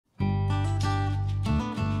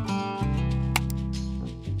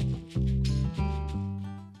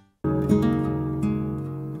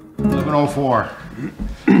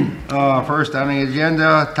7:04. First on the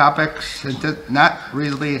agenda, topics not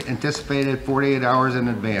reasonably anticipated 48 hours in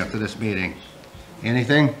advance of this meeting.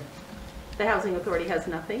 Anything? The Housing Authority has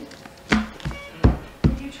nothing.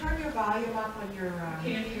 Could you turn your volume up on your...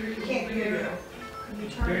 Can't hear you. Can't hear you. Could you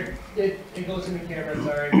turn It goes in the camera,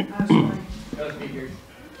 sorry. I'm sorry. No speakers.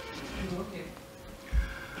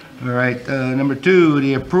 All right, number 2,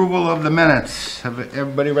 the approval of the minutes. Have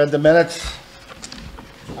everybody read the minutes?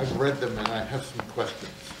 I've read them and I have some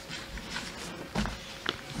questions.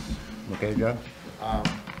 Okay, John? I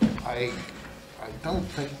don't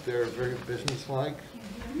think they're very businesslike,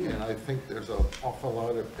 and I think there's an awful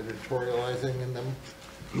lot of editorializing in them.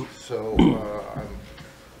 So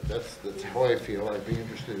that's how I feel. I'd be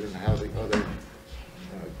interested in how the other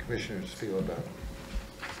commissioners feel about it.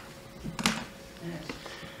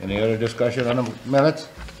 Any other discussion on the minutes?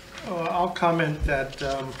 I'll comment that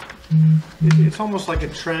it's almost like a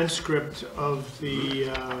transcript of the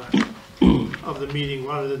meeting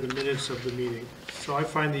rather than the minutes of the meeting. So I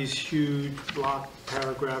find these huge block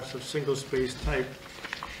paragraphs of single-space type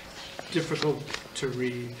difficult to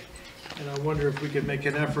read. And I wonder if we could make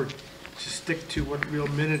an effort to stick to what real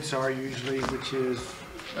minutes are usually, which is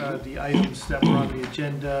the items that were on the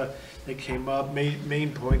agenda, that came up,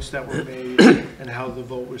 main points that were made, and how the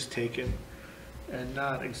vote was taken, and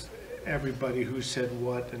not everybody who said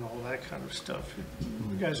what and all that kind of stuff.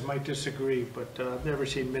 You guys might disagree, but I've never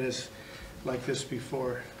seen minutes like this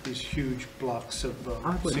before. These huge blocks of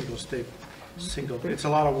single. It's a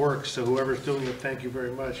lot of work, so whoever's doing it, thank you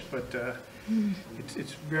very much. But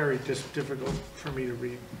it's very difficult for me to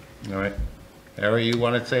read. All right. Harry, you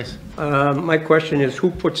wanted to say? My question is, who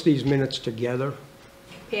puts these minutes together?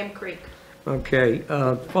 Pam Creek. Okay,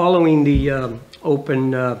 following the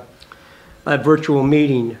open virtual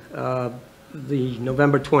meeting, the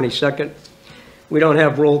November 22nd, we don't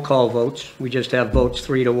have roll call votes. We just have votes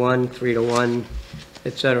 3-1, 3-1,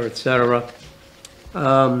 et cetera, et cetera.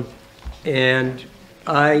 And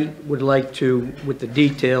I would like to, with the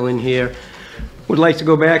detail in here, would like to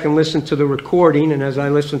go back and listen to the recording, and as I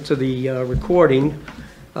listen to the recording,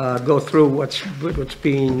 go through what's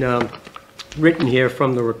being written here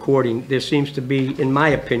from the recording. There seems to be, in my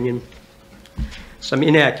opinion, some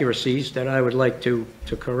inaccuracies that I would like to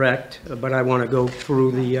correct, but I want to go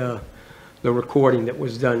through the recording that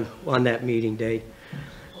was done on that meeting day.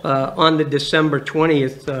 On the December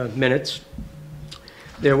 20th minutes,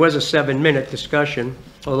 there was a 7-minute discussion.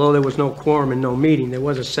 Although there was no quorum and no meeting, there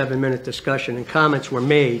was a 7-minute discussion, and comments were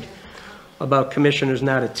made about commissioners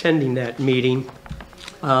not attending that meeting.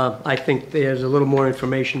 I think there's a little more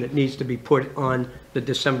information that needs to be put on the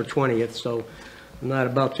December 20th, so I'm not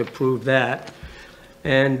about to approve that.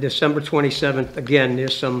 And December 27th, again,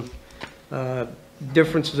 there's some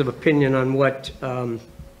differences of opinion on what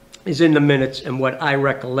is in the minutes and what I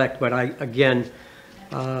recollect, but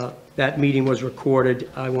that meeting was recorded.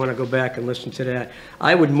 I want to go back and listen to that.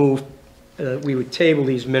 I would move, we would table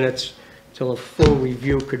these minutes till a full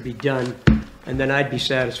review could be done, and then I'd be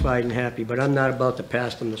satisfied and happy, but I'm not about to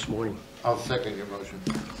pass them this morning. I'll second your motion.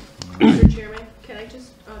 Mr. Chairman, can I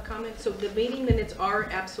just comment? So the meeting minutes are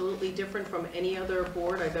absolutely different from any other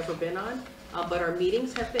board I've ever been on, but our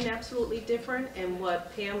meetings have been absolutely different, and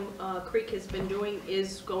what Pam Creek has been doing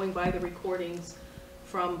is going by the recordings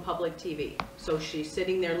from public TV. So she's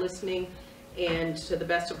sitting there listening, and to the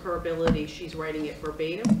best of her ability, she's writing it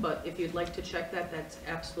verbatim, but if you'd like to check that, that's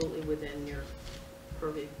absolutely within your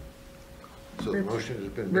purview. So the motion has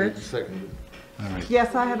been made and seconded. All right.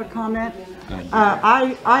 Yes, I have a comment.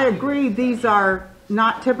 I agree these are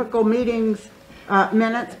not typical meetings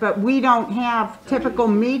minutes, but we don't have typical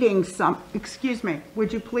meetings. Excuse me,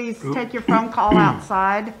 would you please take your phone call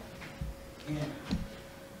outside?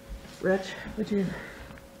 Rich, would you?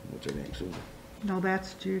 What's her name, Susan? No,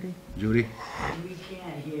 that's Judy. Judy? We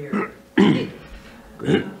can't hear.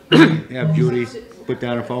 Have Judy put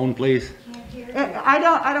down her phone, please.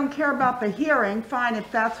 I don't care about the hearing, fine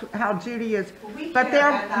if that's how Judy is, but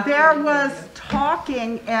there was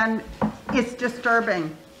talking and it's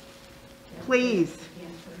disturbing. Please.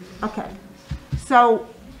 Okay. So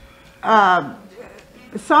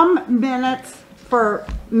some minutes for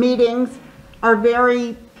meetings are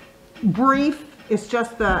very brief. It's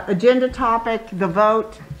just the agenda topic, the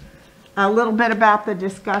vote, a little bit about the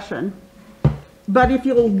discussion. But if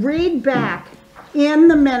you'll read back in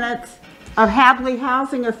the minutes of Hadley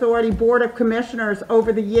Housing Authority Board of Commissioners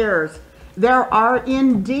over the years, there are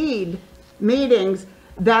indeed meetings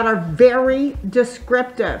that are very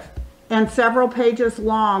descriptive and several pages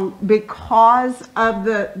long because of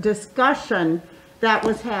the discussion that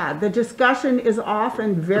was had. The discussion is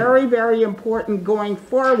often very, very important going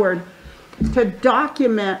forward to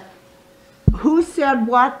document who said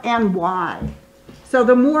what and why. So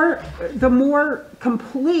the more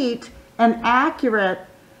complete and accurate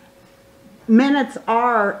minutes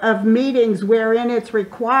are of meetings wherein it's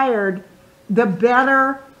required, the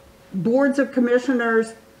better boards of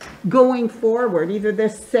commissioners going forward, either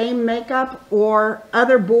this same makeup or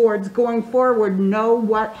other boards going forward, know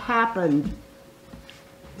what happened.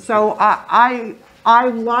 So I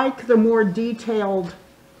like the more detailed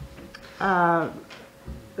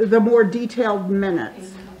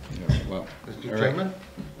minutes. Well, Mr. Chairman?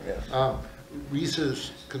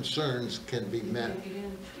 Reese's concerns can be met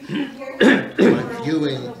by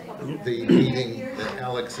viewing the meeting that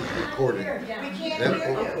Alex is recording.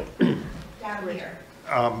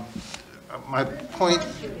 My point,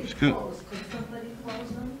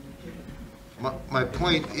 my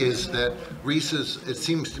point is that Reese's, it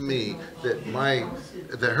seems to me that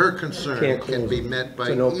her concern can be met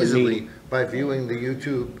by easily by viewing the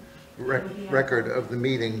YouTube record of the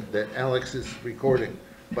meeting that Alex is recording.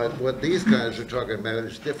 But what these guys are talking about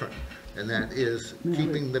is different, and that is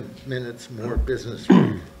keeping the minutes more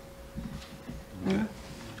business-friendly.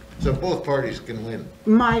 So both parties can win.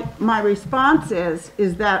 My response is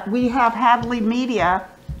that we have Hadley Media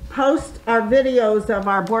post our videos of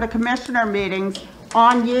our Board of Commissioner meetings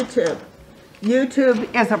on YouTube. YouTube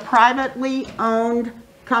is a privately owned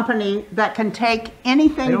company that can take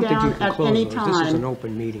anything down at any time. This is an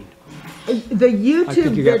open meeting. The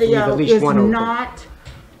YouTube video is not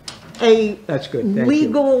a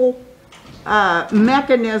legal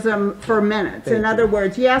mechanism for minutes. In other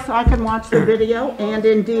words, yes, I can watch the video, and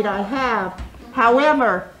indeed I have.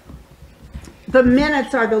 However, the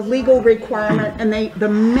minutes are the legal requirement, and the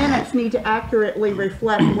minutes need to accurately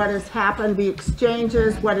reflect what has happened, the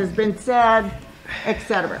exchanges, what has been said,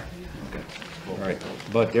 etc. all right,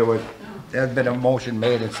 but there's been a motion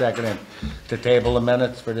made and seconded to table the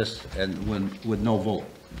minutes for this, and with no vote.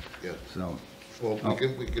 Yes. So, Well,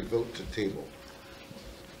 we could vote to table.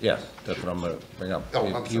 yes, that's what I'm gonna bring up. Oh,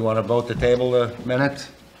 I'm You sorry. want to vote to table the minutes?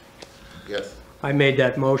 Yes, I made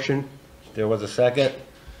that motion. There was a second.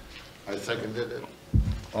 I seconded it.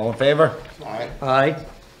 All in favor? Aye. Aye.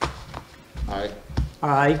 Aye.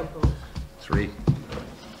 Aye. 3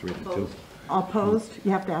 to 2. Opposed?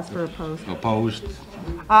 You have to ask for opposed. Opposed?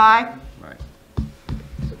 Aye. Right.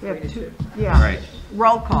 We have two. All Yeah. right.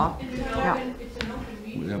 Roll call. Yeah.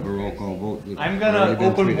 We have a roll call vote. I'm gonna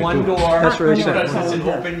open one door. That's what I said. Because it's an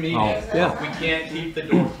open meeting. Yeah. We can't keep the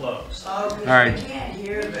door closed. All right. Can't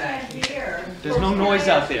hear back here. There's no noise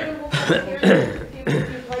out there. If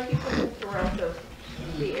you'd like, you can move throughout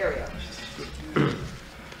the area.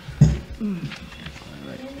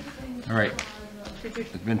 All right.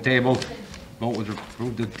 It's been tabled. Vote was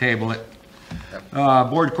approved to table it.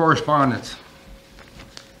 Board correspondence.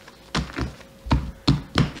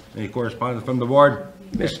 Any correspondence from the board?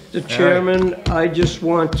 Mr. Chairman, I just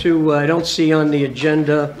want to, I don't see on the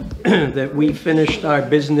agenda that we finished our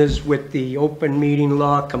business with the open meeting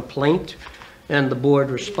law complaint and the board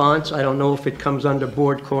response. I don't know if it comes under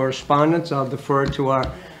board correspondence. I'll defer to our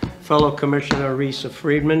fellow Commissioner Risa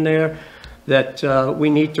Friedman there, that we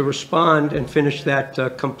need to respond and finish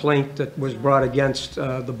that complaint that was brought against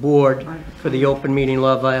the board for the open meeting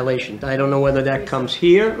law violation. I don't know whether that comes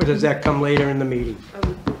here or does that come later in the meeting.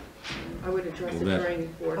 I would address it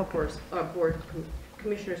during board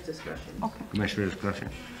commissioners discussion. Commissioner discussion.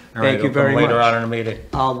 All Thank right, you it'll come very later much. on in the meeting.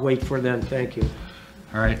 I'll wait for them, thank you.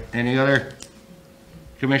 All right, any other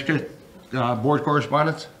commissioners, board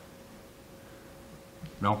correspondence?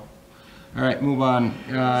 No? All right, move on.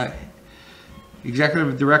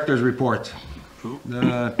 Executive Director's report.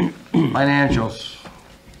 The financials.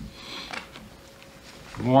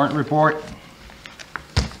 Warrant report.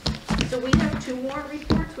 So we have two warrant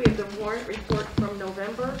reports. We have the warrant report from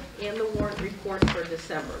November and the warrant report for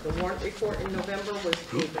December. The warrant report in November was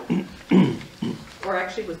tabled, or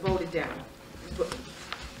actually was voted down.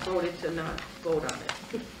 Voted to not vote on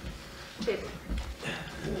it. Tabled.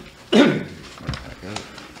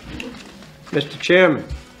 Mr. Chairman,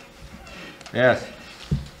 Yes.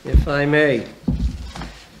 if I may.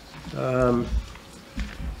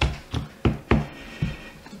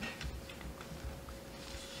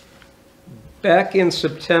 Back in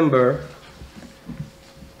September,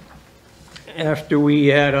 after we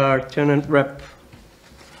had our tenant rep,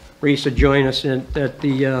 Risa, join us at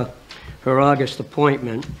her August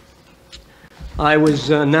appointment, I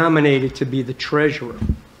was nominated to be the treasurer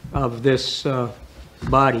of this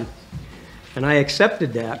body, and I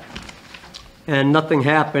accepted that, and nothing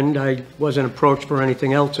happened. I wasn't approached for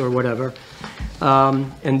anything else or whatever.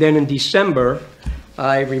 And then in December,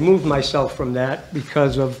 I removed myself from that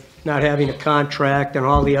because of not having a contract and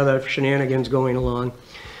all the other shenanigans going along.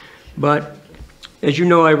 But as you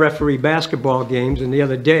know, I referee basketball games, and the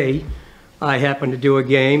other day, I happened to do a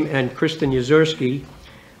game, and Kristen Yuzerski,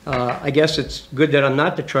 I guess it's good that I'm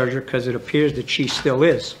not the treasurer, because it appears that she still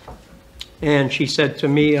is. And she said to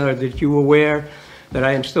me, "That you aware that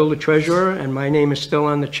I am still the treasurer, and my name is still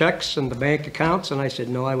on the checks and the bank accounts?" And I said,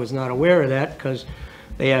 "No, I was not aware of that, because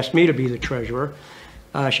they asked me to be the treasurer."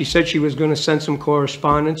 She said she was going to send some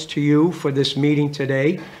correspondence to you for this meeting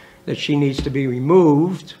today, that she needs to be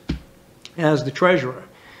removed as the treasurer.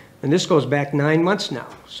 And this goes back 9 months now.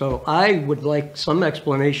 So I would like some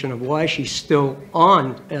explanation of why she's still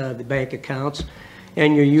on the bank accounts,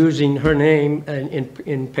 and you're using her name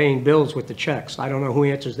in paying bills with the checks. I don't know who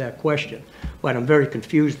answers that question, but I'm very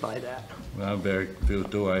confused by that. Well, I'm very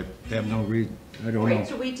confused too. I have no reason, I don't know. Right,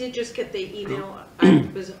 so we did just get the email. I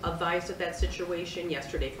was advised of that situation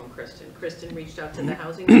yesterday from Kristen. Kristen reached out to the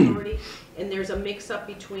Housing Authority, and there's a mix-up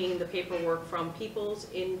between the paperwork from Peoples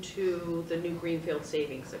into the new Greenfield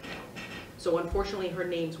Savings account. So unfortunately, her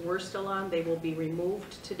names were still on. They will be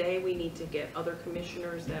removed today. We need to get other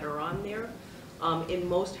commissioners that are on there. In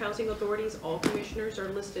most housing authorities, all commissioners are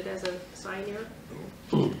listed as a signer.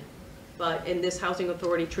 But in this housing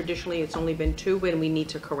authority, traditionally, it's only been 2, and we need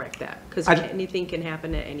to correct that, because anything can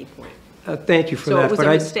happen at any point. Thank you for that. So it was but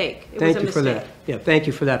a mistake. It was a Thank you for that. mistake. Yeah, thank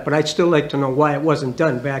you for that. But I'd still like to know why it wasn't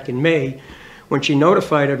done back in May, when she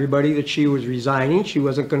notified everybody that she was resigning, she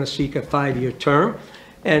wasn't going to seek a 5-year term,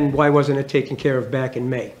 and why wasn't it taken care of back in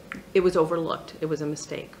May? It was overlooked. It was a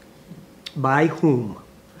mistake By whom?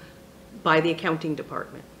 by the accounting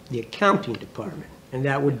department. The accounting department. And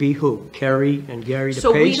that would be who? Carrie and Gary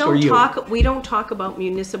So we DePace or don't you? talk, we don't talk about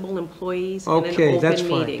municipal employees in an Okay, that's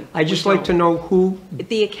open fine. meeting. I'd just We like to don't. know who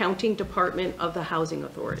The accounting department of the housing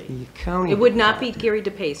authority. the accounting... It would not be Gary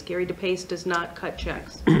DePace. Gary DePace does not cut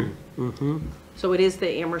checks. Mm-hmm. So it is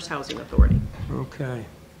the Amherst Housing Authority. Okay.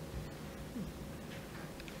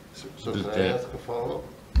 So can I ask a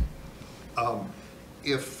follow-up?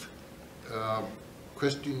 If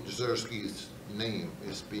Christine Zerski's name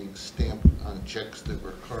is being stamped on checks that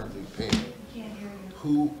we're currently paying,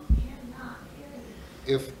 who,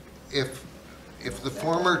 if the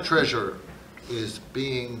former treasurer is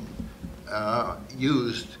being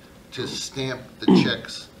used to stamp the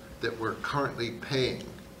checks that we're currently paying,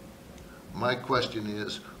 my question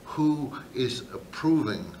is, who is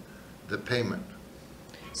approving the payment?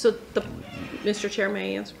 So Mr. Chair,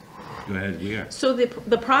 may I answer? Go ahead, yeah. So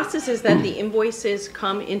the process is that the invoices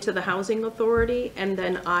come into the housing authority, and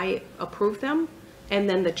then I approve them, and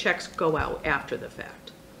then the checks go out after the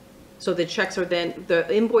fact. So the checks are then,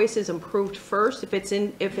 the invoice is approved first. If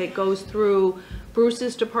it goes through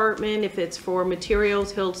Bruce's department, if it's for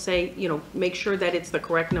materials, he'll say, make sure that it's the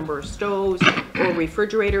correct number of stoves or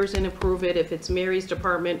refrigerators and approve it. If it's Mary's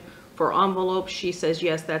department for envelopes, she says,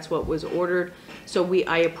 yes, that's what was ordered. So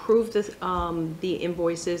I approve the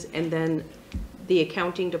invoices, and then the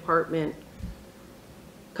accounting department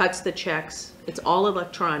cuts the checks. It's all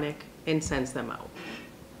electronic and sends them out.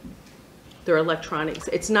 They're electronics.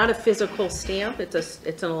 It's not a physical stamp, it's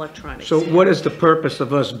an electronic So stamp. what is the purpose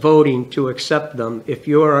of us voting to accept them if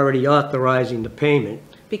you're already authorizing the payment?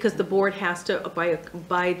 Because the board has to,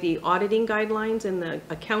 by the auditing guidelines and the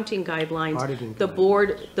accounting guidelines, Auditing the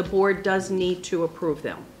board does need to approve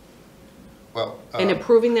them. Well, And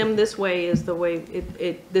approving them this way is the way,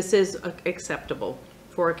 this is acceptable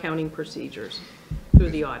for accounting procedures through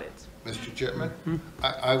the audits. Mr. Chairman,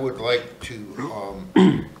 I would like to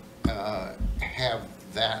have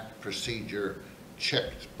that procedure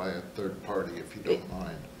checked by a third party, if you don't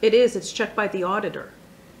mind. It's checked by the auditor.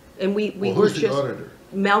 And we Well, were who's the just. auditor?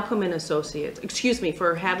 Malcolm and Associates. Excuse me,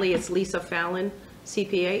 for Hadley, it's Lisa Fallon,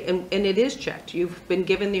 CPA, and it is checked. You've been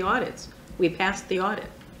given the audits. We passed the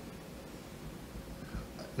audit.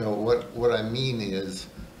 No, what I mean is,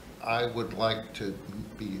 I would like to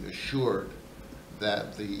be assured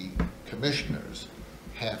that the commissioners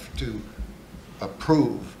have to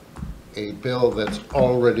approve a bill that's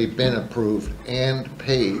already been approved and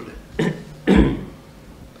paid.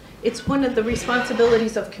 It's one of the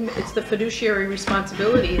responsibilities of, it's the fiduciary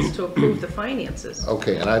responsibility is to approve the finances.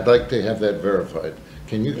 Okay, and I'd like to have that verified.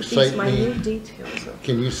 Can you These cite me? minute details of.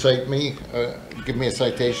 Can you cite me, give me a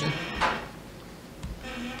citation?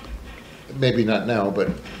 Maybe not now, but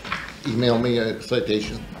email me a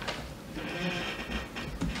citation.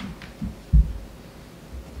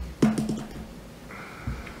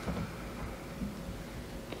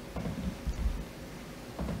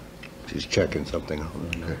 She's checking something out.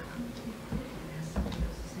 Okay.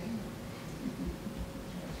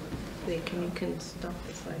 You can stop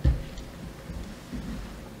the slide.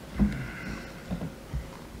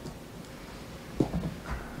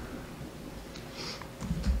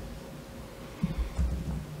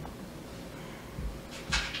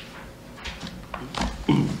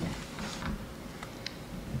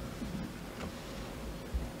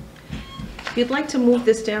 If you'd like to move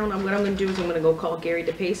this down, what I'm gonna do is I'm gonna go call Gary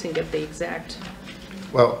DePace and get the exact,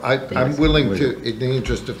 Well, I'm willing to, in the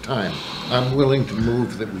interest of time, I'm willing to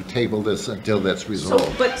move that we table this until that's so,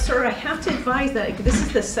 resolved. but sir, I have to advise that this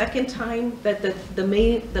is the second time that the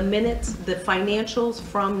minutes, the financials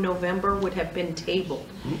from November would have been tabled.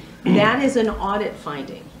 That is an audit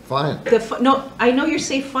finding. Fine. No, I know you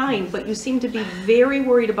say fine, but you seem to be very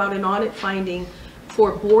worried about an audit finding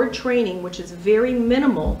for board training, which is very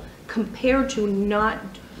minimal compared to not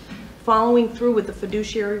following through with the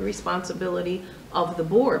fiduciary responsibility of the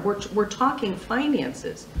board. We're talking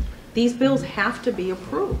finances. These bills have to be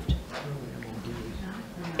approved.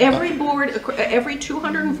 Every board, every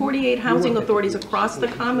 248 housing authorities across the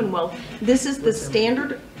Commonwealth, this is the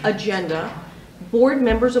standard agenda. Board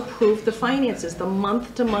members approve the finances, the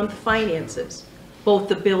month-to-month finances. Both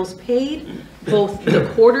the bills paid, both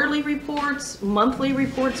the quarterly reports, monthly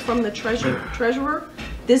reports from the treasurer.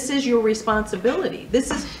 This is your responsibility.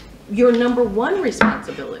 This is your number one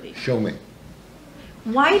responsibility. Show me.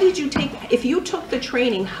 Why did you if you took the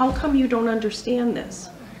training, how come you don't understand this?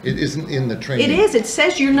 It isn't in the training. It is, it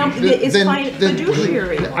says your number, it's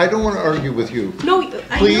fiduciary. I don't want to argue with you. No,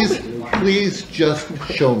 I know. Please just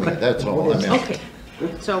show me, that's all I'm asking.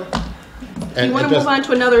 Okay, so, if you want to move on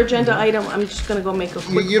to another agenda item, I'm just going to go make a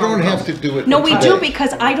quick You don't phone call. have to do it. No, we today. do,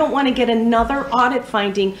 because I don't want to get another audit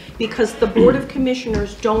finding because the Board of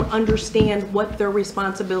Commissioners don't understand what their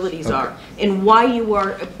responsibilities are and why you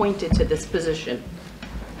are appointed to this position.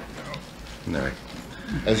 All right.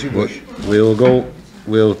 As you wish. We'll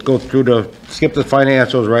go through skip the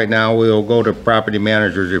financials right now. We'll go to property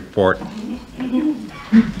manager's report.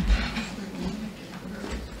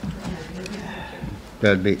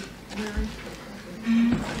 That'd be,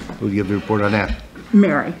 who'll give the report on that?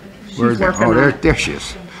 Mary. She's Where's that? working Oh, on it. there she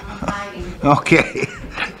is. Okay.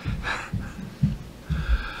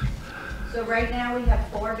 So right now, we have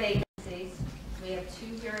 4 vacancies. We have 2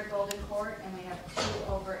 here at Golden Court, and we have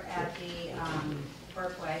 2 over at the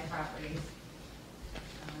Burkway properties.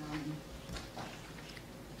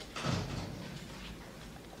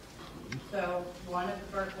 So one of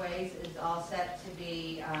the Burkways is all set to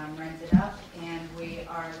be rented up, and we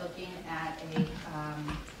are looking at a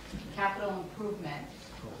capital improvement,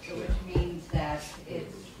 so which means that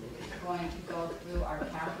it's going to go through our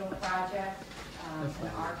capital project, an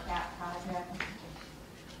RCAP project,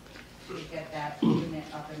 to get that unit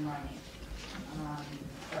up and running,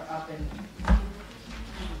 or up and,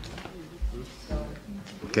 so,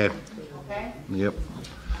 Okay, okay? yep.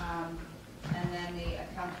 And then the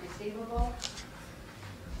accounts receivable,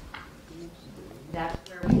 that's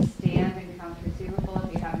where we stand in accounts receivable.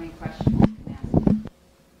 If you have any questions, you can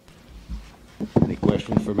ask. Any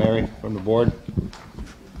questions for Mary from the board?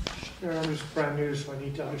 I'm just brand new, so I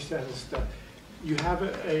need to understand this stuff. You have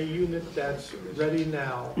a unit that's ready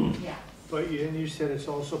now, Yeah. but you said it's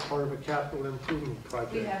also part of a capital improvement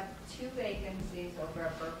project. We have 2 vacancies over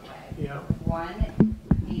at Burkway. Yeah. One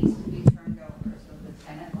needs to be turned over, so the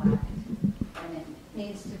tenant left, and it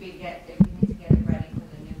needs to be we need to get it ready for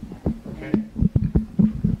the new tenant.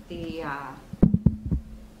 Okay.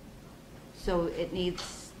 So it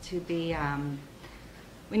needs to be,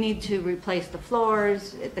 we need to replace the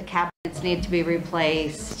floors, the cabinets need to be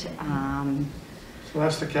replaced, So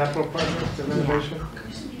that's the capital project, the renovation?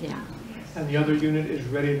 yeah. And the other unit is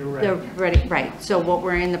ready to They're rent? ready, right. So what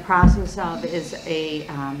we're in the process of is a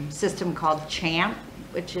system called CHAMP,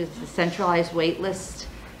 which is the centralized wait list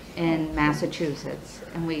in Massachusetts.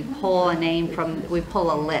 And we pull we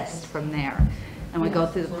pull a list from there. And we go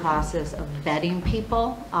through the process of vetting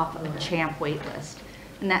people off of a CHAMP wait list.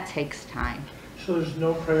 And that takes time. So there's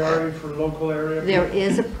no priority for local area? There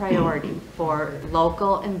is a priority for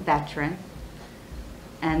local and veteran,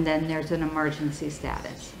 and then there's an emergency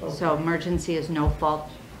status. So emergency is no fault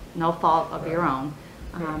of your own.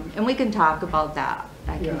 And we can talk about that.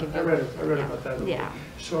 I Yeah, can give I you. read about that. Yeah.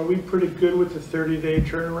 So are we pretty good with the 30-day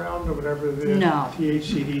turnaround or whatever the No.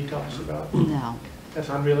 THCD talks about? No. That's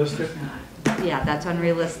unrealistic? Yeah, that's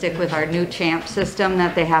unrealistic with our new CHAMP system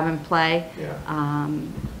that they have in play. Yeah.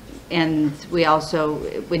 And we also,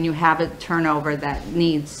 when you have a turnover that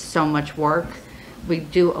needs so much work, we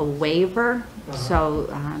do a waiver. So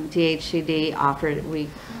DHCD we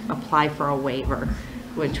apply for a waiver,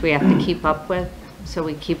 which we have to keep up with. So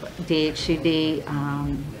we keep DHCD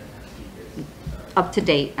up to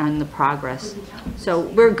date on the progress. So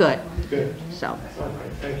we're good. Good. So, All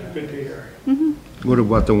right, thank you, good to hear. What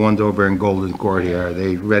about the ones over in Golden Court here? Are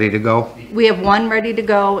they ready to go? we have one ready to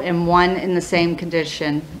go and one in the same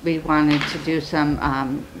condition. We wanted to do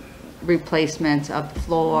some replacements of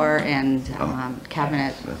floor and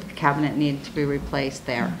cabinet needed to be replaced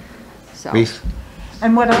there, so. Reese?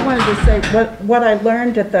 And what I wanted to say, what I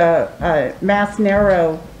learned at the Mass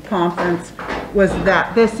Narrow conference was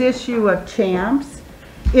that this issue of CHAMPS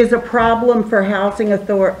is a problem for housing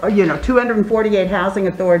 248 housing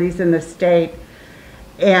authorities in the state.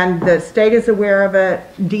 And the state is aware of it.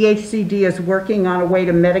 DHCD is working on a way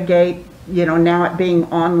to mitigate, now it being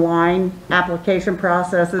online application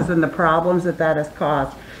processes and the problems that has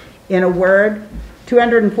caused. In a word,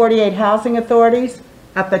 248 housing authorities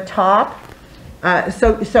at the top.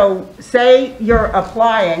 So say you're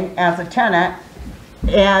applying as a tenant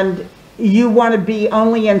and you want to be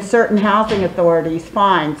only in certain housing authorities,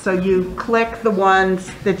 fine. So you click the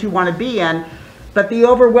ones that you want to be in, but the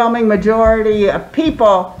overwhelming majority of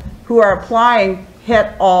people who are applying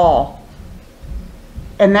hit all.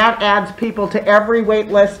 And that adds people to every wait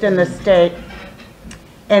list in the state.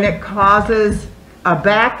 And it causes a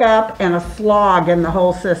backup and a slog in the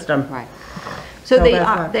whole system. Right. So they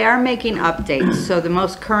are making updates. So the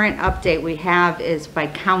most current update we have is by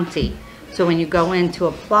county. So when you go in to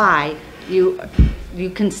apply, you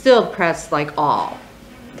can still press like all,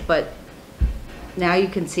 but now you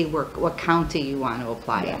can see what county you want to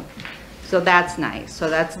apply in. So that's nice. So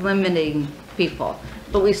that's limiting people.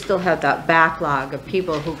 But we still have that backlog of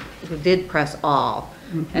people who did press all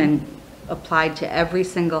and applied to every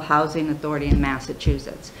single housing authority in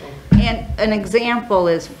Massachusetts. And an example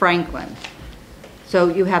is Franklin. So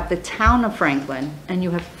you have the town of Franklin and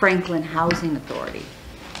you have Franklin Housing Authority.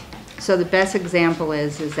 So the best example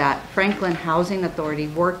is that Franklin Housing Authority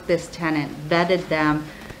worked this tenant, vetted them,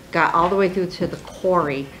 got all the way through to the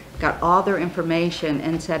quarry, got all their information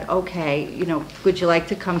and said, okay, would you like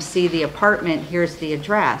to come see the apartment? Here's the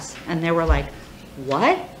address. And they were like,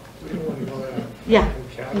 what? Yeah,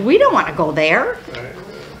 we don't want to go there.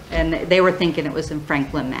 And they were thinking it was in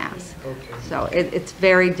Franklin, Mass. So it's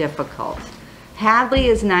very difficult. Hadley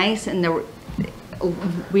is nice, and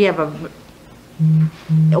we have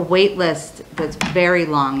a wait list that's very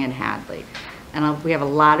long in Hadley. And we have a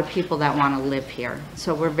lot of people that want to live here.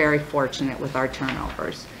 So we're very fortunate with our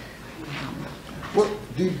turnovers. Well,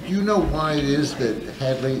 do you know why it is that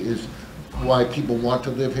Hadley is, why people want to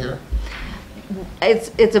live here?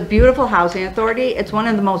 It's a beautiful housing authority. It's one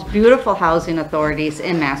of the most beautiful housing authorities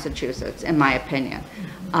in Massachusetts, in my opinion.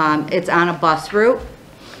 It's on a bus route,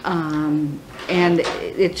 and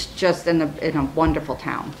it's just in a wonderful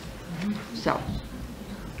town. So.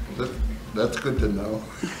 That's good to know.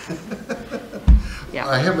 Yeah.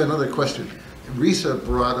 I have another question. Risa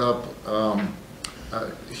brought up,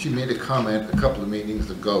 she made a comment a couple of meetings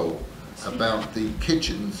ago about the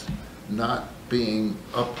kitchens not being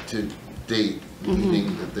up to date,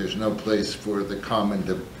 meaning that there's no place for the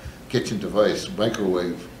common kitchen device,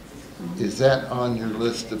 microwave. Is that on your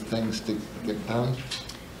list of things to get done?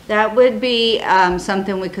 That would be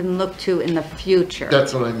something we can look to in the future.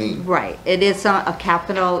 That's what I mean. Right. It is a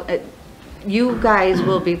capital, you guys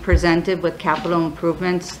will be presented with capital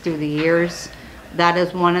improvements through the years. That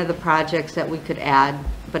is one of the projects that we could add,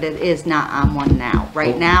 but it is not on one now.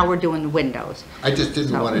 Right now, we're doing the windows. I just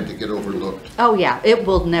didn't want it to get overlooked. Oh, yeah. It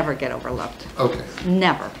will never get overlooked. Okay.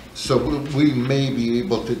 Never. So we may be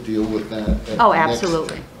able to deal with that at Oh, the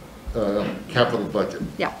absolutely. next capital budget.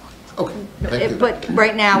 Yeah. Okay, thank you. But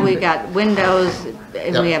right now, we got windows,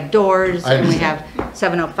 and we have doors, I and we have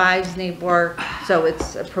understand. 705s need work, so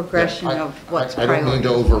it's a progression of what's I don't mean to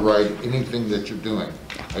priority. override anything that you're doing.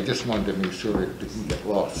 I just wanted to make sure it didn't get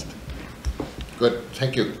lost. Good,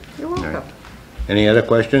 thank you. You're welcome. Any other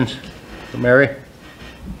questions for Mary?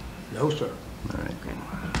 No, sir.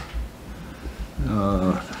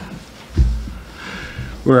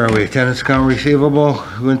 Where are we? Tenants account receivable,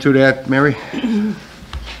 went through that, Mary?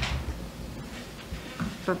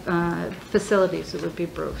 Facilities, it would be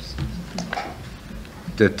Bruce.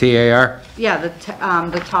 The TAR? Yeah,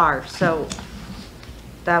 the TAR, so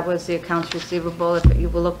that was the accounts receivable, if you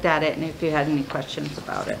looked at it and if you had any questions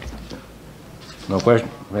about it. No question?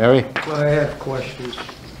 Mary? Well, I have questions.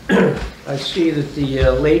 I see that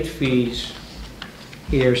the late fees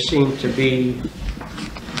here seem to be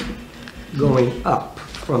going up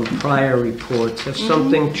from prior reports. Has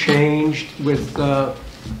something changed with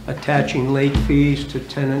attaching late fees to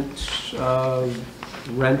tenants'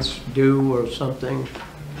 rents due or something?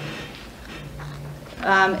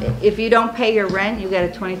 If you don't pay your rent, you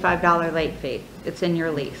get a $25 late fee. It's in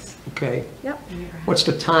your lease. Okay. Yep. What's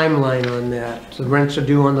the timeline on that? The rents are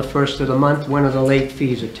due on the first of the month. When are the late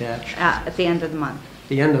fees attached? At the end of the month.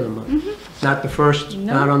 The end of the month? Not the first,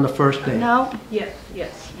 No. not on the first day? No? Yes,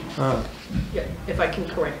 yes. Ah. Yeah, if I can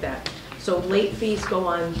correct that. So late fees go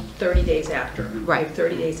on 30 days after. Right.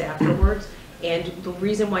 30 days afterwards. And the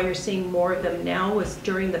reason why you're seeing more of them now is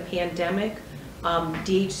during the pandemic,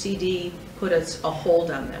 DHCD put a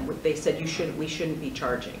hold on them. They said we shouldn't be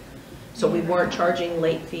charging. So we weren't charging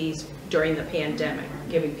late fees during the pandemic,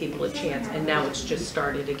 giving people a chance, and now it's just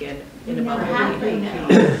started again in about a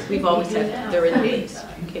week. We've always had, they're in days.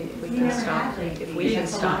 We can stop, if we can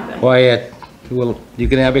stop them. Quiet. You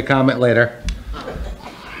can have your comment later.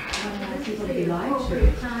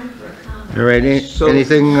 All right,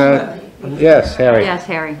 anything, yes, Harry? Yes,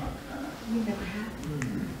 Harry.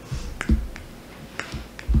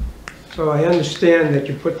 So I understand that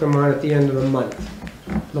you put them on at the end of the month,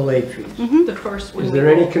 the late fees. The first one. Is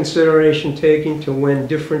there any consideration taken to when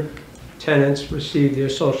different tenants receive their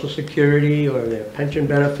social security or their pension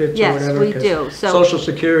benefits or Yes, whatever? we 'Cause do. So- Social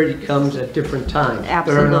security comes at different times. Third of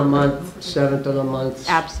the Absolutely. month, 7th of the month.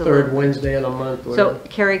 Absolutely. Third Wednesday of the month, whatever. So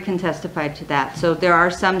Carrie can testify to that. So there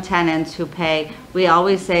are some tenants who pay, we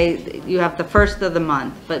always say you have the 1st of the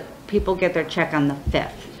month, but people get their check on the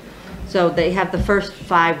 5th. So they have the first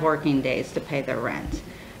 5 working days to pay their rent.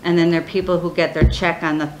 And then there are people who get their check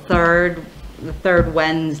on the third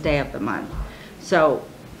Wednesday of the month. So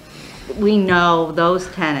we know those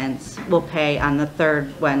tenants will pay on the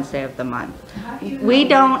 3rd Wednesday of the month. We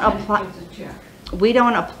don't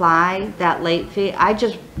apply that late fee.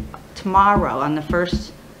 Tomorrow on the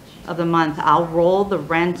 1st of the month, I'll roll the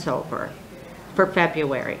rents over for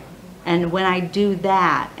February. And when I do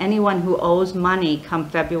that, anyone who owes money come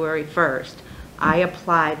February 1st, I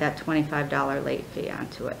apply that $25 late fee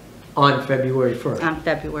onto it On February 1st. on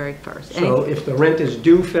February 1st. So if the rent is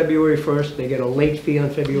due February 1st, they get a late fee on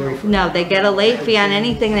February 1st? No, they get a late fee on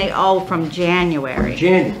anything they owe from January.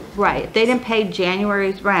 January. Right, if they didn't pay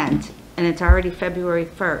January's rent and it's already February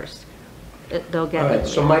 1st, they'll All get right, it.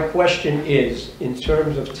 so my question is, in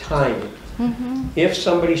terms of timing, if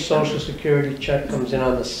somebody's social security check comes in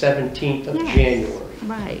on the 17th of Yes. January,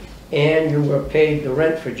 Right, and you were paid the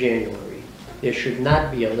rent for January, there should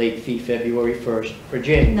not be a late fee February 1st for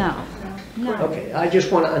January. no, no. Okay, I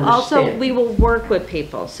just want to Also, understand. we will work with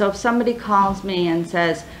people. So if somebody calls me and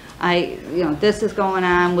says, this is going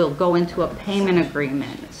on, we'll go into a payment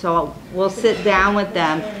agreement. So we'll sit down with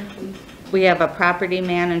them. We have a property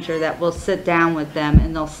manager that will sit down with them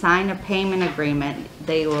and they'll sign a payment agreement.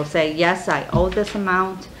 They will say, yes, I owe this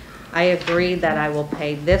amount. I agree that I will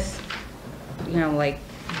pay this, like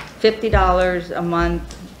 $50 a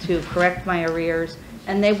month to correct my arrears,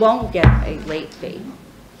 and they won't get a late fee.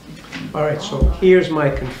 All right, so here's my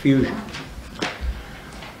confusion.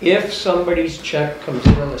 If somebody's check comes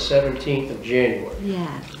in on the 17th of January,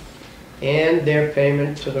 Yes, and their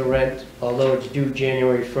payment to the rent, although it's due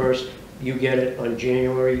January 1st, you get it on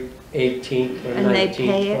January 18th or And they pay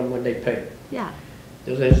 19th it? from when they pay it. yeah.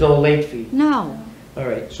 There's no late fee. No. All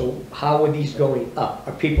right, so how are these going up?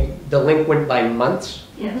 Are people delinquent by months?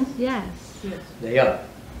 Yes. Yes, They are.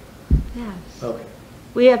 yes. Okay.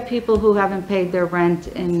 We have people who haven't paid their rent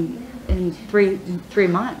in three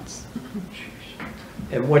months.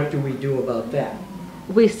 And what do we do about that?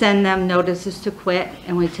 We send them notices to quit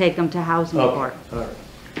and we take them to housing Okay, court. all right.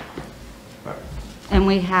 All right. And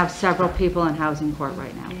we have several people in housing court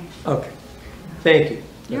right now. Okay, thank you.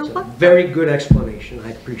 You're That's a welcome. very good explanation,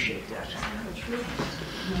 I appreciate that.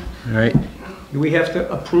 All right. Do we have to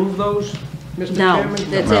approve those, Mr. No, Chairman? it's No,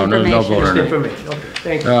 there's no information. vote Just on it. information, okay,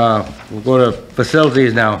 thank you. We'll go to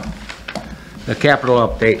facilities now. The capital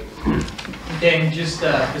update. Again, just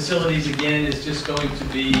facilities again is just going to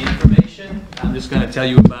be information. I'm just going to tell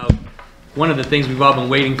you about, one of the things we've all been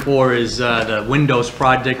waiting for is the Windows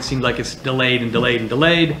project. Seems like it's delayed and delayed and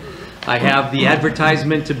delayed. I have the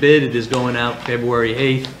advertisement to bid. It is going out February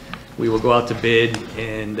 8th. We will go out to bid,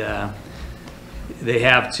 and they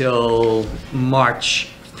have till March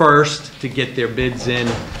 1st to get their bids in,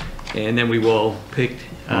 and then we will pick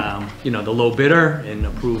the low bidder and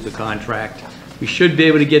approve the contract. We should be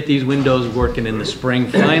able to get these windows working in the spring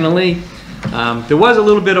finally. There was a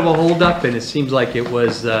little bit of a holdup, and it seems like it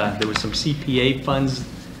was there was some CPA funds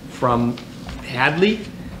from Hadley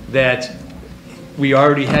that we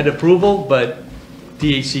already had approval, but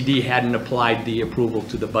DHCD hadn't applied the approval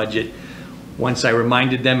to the budget. Once I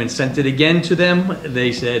reminded them and sent it again to them,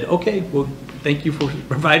 they said, okay, well, thank you for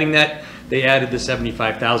providing that. They added the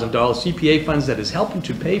 $75,000 CPA funds that is helping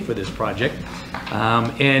to pay for this project.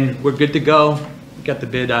 And we're good to go. We got the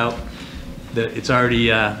bid out. It's already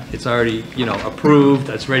approved.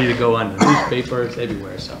 It's ready to go on the newspapers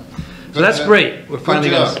everywhere. So that's great. We're finally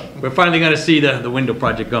going to see the window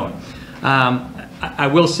project going. I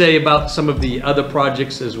will say about some of the other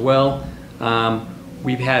projects as well.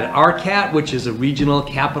 We've had RCAT, which is a Regional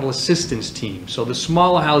Capital Assistance Team. So the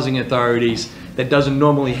smaller housing authorities that doesn't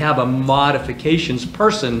normally have a modifications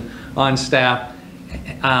person on staff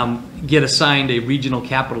get assigned a Regional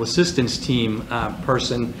Capital Assistance Team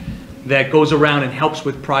person that goes around and helps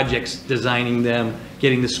with projects, designing them,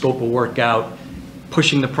 getting the scope of work out,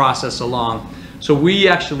 pushing the process along. So we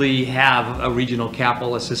actually have a Regional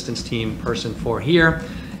Capital Assistance Team person for here.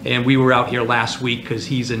 And we were out here last week because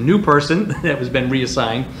he's a new person that has been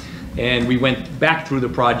reassigned. And we went back through the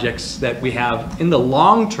projects that we have in the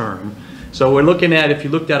long term. So we're looking at, if you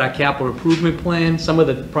looked at our capital improvement plan, some of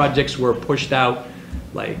the projects were pushed out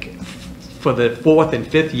like for the 4th and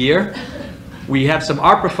 5th year. We have some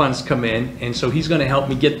ARPA funds come in, and so he's going to help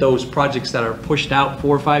me get those projects that are pushed out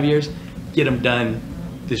 4 or 5 years, get them done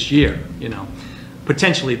this year, you know,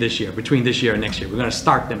 potentially this year, between this year and next year. We're going to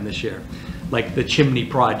start them this year, like the chimney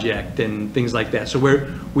project and things like that. So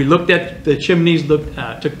we looked at the chimneys,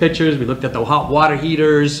 took pictures, we looked at the hot water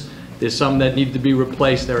heaters. There's some that need to be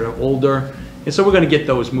replaced that are older. And so we're going to get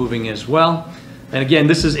those moving as well. And again,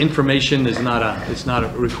 this is information, it's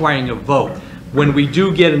not requiring a vote. When we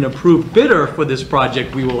do get an approved bidder for this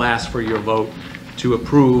project, we will ask for your vote to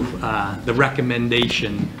approve the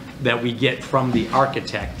recommendation that we get from the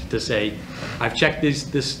architect to say, I've checked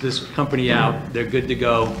this company out, they're good to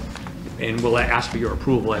go, and we'll ask for your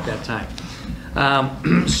approval at that time.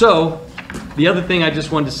 So the other thing I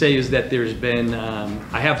just wanted to say is that there's been,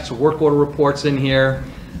 I have some work order reports in here.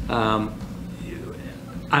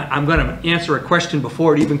 I'm going to answer a question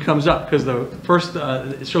before it even comes up, because the first,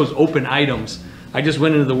 it shows open items. I just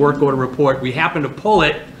went into the work order report. We happened to pull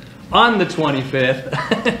it on the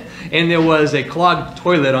 25th, and there was a clogged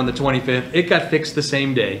toilet on the 25th. It got fixed the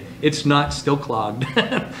same day. It's not still clogged.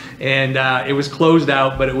 And it was closed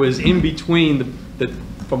out, but it was in between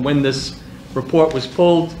from when this report was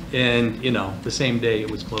pulled and, you know, the same day it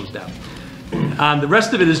was closed out. The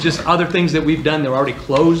rest of it is just other things that we've done. They're already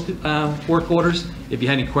closed work orders. If you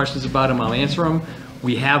have any questions about them, I'll answer them.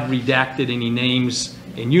 We have redacted any names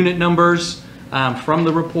and unit numbers from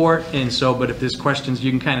the report, and so, but if there's questions, you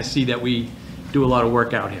can kind of see that we do a lot of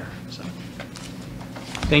work out here. So,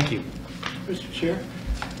 thank you. Mr. Chair,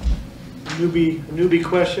 a newbie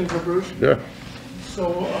question for Bruce. Yeah.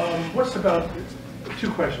 So what's about, 2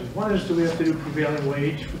 questions. One is, do we have to do prevailing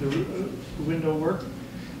wage for the window work?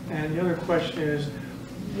 And the other question is,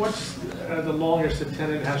 what's the longest a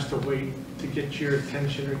tenant has to wait to get your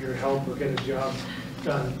attention or your help or get a job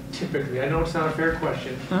done typically? I know it's not a fair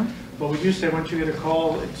question, but we do say once you get a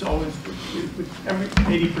call, it's always, every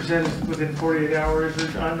 80% is within 48 hours, or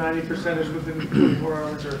 90% is within 24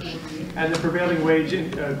 hours, and the prevailing wage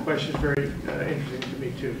question is very interesting to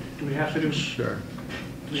me too. Do we have to do? Sure.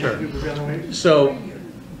 Do we have to do prevailing wage? So,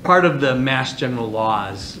 part of the Mass General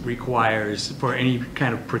Laws requires, for any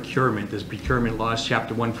kind of procurement, there's procurement laws,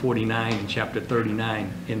 Chapter 149 and Chapter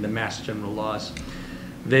 39 in the Mass General Laws.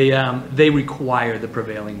 They require the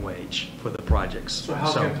prevailing wage for the projects. So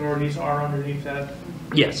housing authorities are underneath that?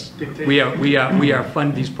 Yes, dictation? we are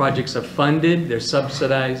funded. These projects are funded. They're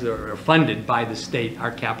subsidized or funded by the state,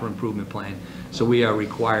 our capital improvement plan. So we are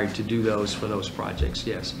required to do those for those projects.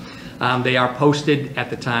 Yes, they are posted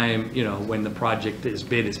at the time, you know, when the project is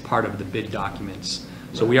bid as part of the bid documents.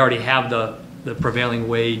 So we already have the prevailing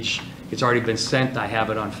wage. It's already been sent. I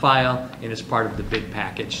have it on file, and it's part of the bid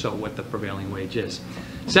package. So what the prevailing wage is.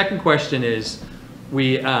 Second question is,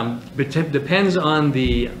 it depends on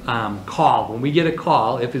the call. When we get a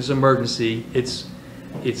call, if it's emergency, it's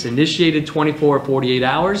initiated 24 or 48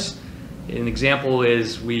 hours. An example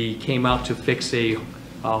is we came out to fix a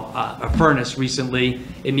furnace recently.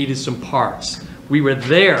 It needed some parts. We were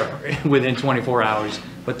there within 24 hours,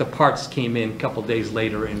 but the parts came in a couple days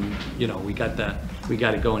later, and you know we got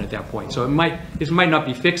it going at that point. So it might not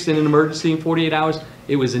be fixed in an emergency in 48 hours.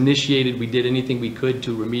 It was initiated. We did anything we could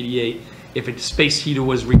to remediate. If a space heater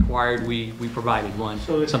was required, we provided one.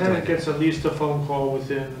 So the tenant like gets at least a phone call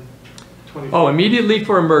within 24 hours? Oh, immediately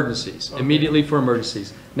for emergencies. Okay. Immediately for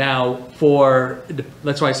emergencies. Now,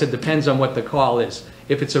 that's why I said depends on what the call is.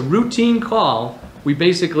 If it's a routine call, we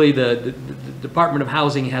basically, the Department of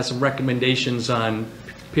Housing has some recommendations on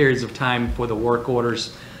periods of time for the work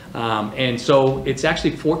orders. And so it's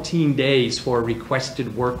actually 14 days for a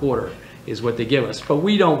requested work order is what they give us. But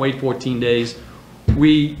we don't wait 14 days.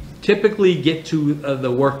 We typically get to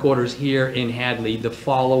the work orders here in Hadley the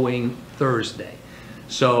following Thursday.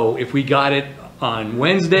 So if we got it on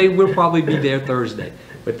Wednesday, we'll probably be there Thursday.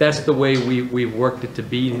 But that's the way we've worked it to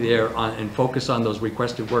be there and focus on those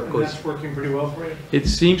requested work orders. And that's working pretty well for you? It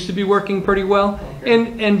seems to be working pretty well.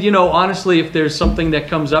 Okay. And you know, honestly, if there's something that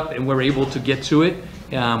comes up and we're able to get to it,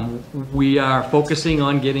 We are focusing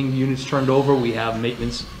on getting units turned over. We have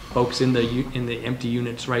maintenance folks in the empty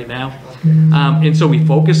units right now. And so we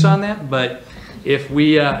focus on that, but if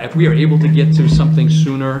we are able to get to something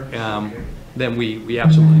sooner, then we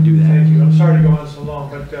absolutely do that. Thank you. I'm sorry to go on so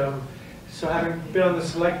long, but so having been on the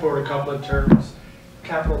select board a couple of terms,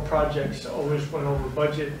 capital projects always went over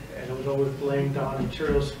budget, and it was always blamed on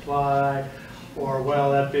material supply, or,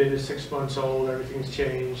 well, that bid is 6 months old, everything's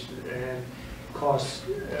changed, and costs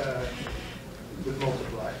would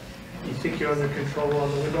multiply. You think you're under control on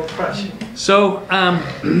the window press? So,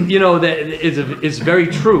 you know, that it's very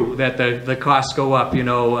true that the costs go up. You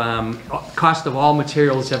know, cost of all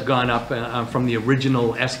materials have gone up from the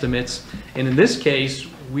original estimates. And in this case,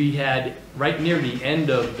 we had, right near the end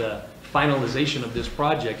of the finalization of this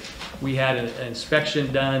project, we had an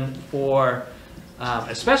inspection done for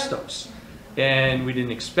asbestos. And we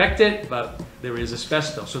didn't expect it, but there is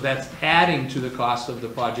asbestos. So that's adding to the cost of the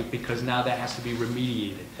project because now that has to be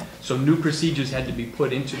remediated. So new procedures had to be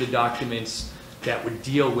put into the documents that would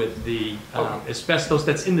deal with the asbestos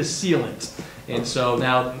that's in the sealant. And so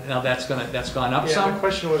now that's gone up Yeah, some. the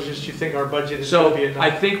question was just, you think our budget is going to be So enough?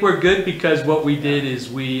 I think we're good because what we did is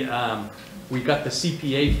we got the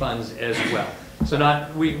CPA funds as well. So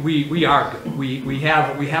we are good. We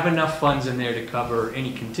have enough funds in there to cover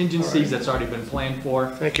any contingencies that's already been planned for.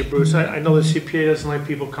 Thank you, Bruce. I know the CPA doesn't like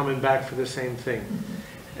people coming back for the same thing,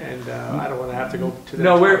 and I don't want to have to go to that.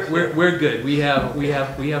 No, twice. we're good. We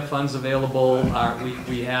have funds available.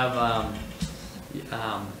 We have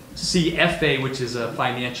CFA, which is a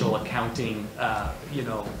financial accounting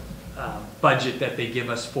budget that they give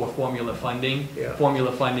us for formula funding. Yeah.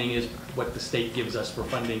 Formula funding is what the state gives us for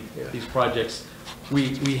funding these projects.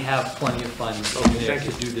 We have plenty of funds over there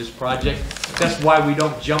Thank to you. do this project. That's why we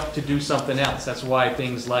don't jump to do something else. That's why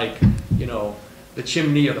things like, you know, the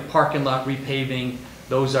chimney or the parking lot repaving,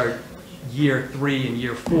 those are year 3 and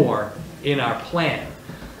year 4 in our plan.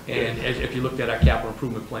 And if you looked at our capital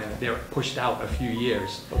improvement plan, they're pushed out a few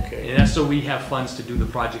years. Okay. And that's so we have funds to do the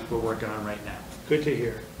project we're working on right now. Good to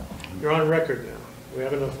hear. You're on record now. We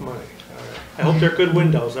have enough money. All right. I hope they're good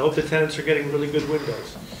windows. I hope the tenants are getting really good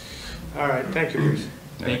windows. All right, thank you, Bruce.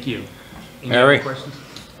 Thank you. Any Harry? other questions?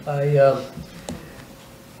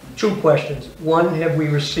 Two questions. One, have we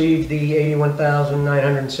received the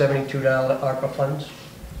 $81,972 ARPA funds?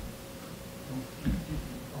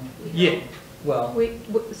 Yeah. Well,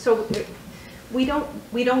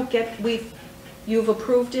 You've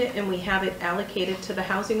approved it and we have it allocated to the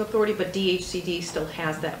housing authority, but DHCD still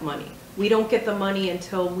has that money. We don't get the money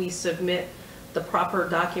until we submit the proper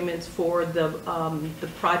documents for the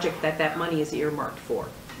project that money is earmarked for.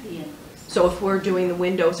 So if we're doing the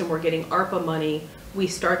windows and we're getting ARPA money, we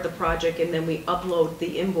start the project and then we upload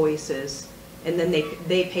the invoices and then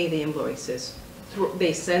they pay the invoices.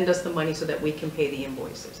 They send us the money so that we can pay the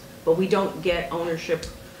invoices. But we don't get ownership.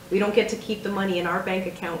 We don't get to keep the money in our bank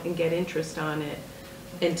account and get interest on it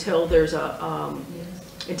until there's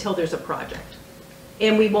a project.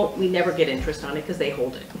 And we never get interest on it because they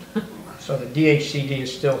hold it. so the DHCD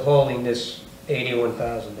is still holding this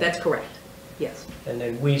 $81,000? That's correct, yes. And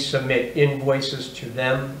then we submit invoices to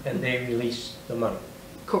them and they release the money?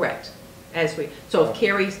 Correct. So if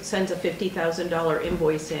Carrie sends a $50,000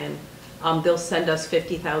 invoice in, they'll send us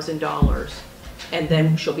 $50,000 and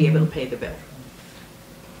then she'll be able to pay the bill.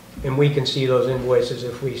 And we can see those invoices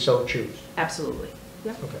if we so choose? Absolutely,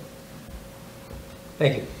 yeah. Okay.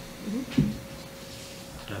 Thank you.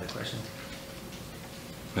 Another question?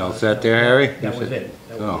 You all set there, Harry? That was it.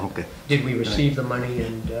 That was Oh, it. okay. Did we receive the money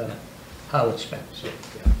and how it's spent? So,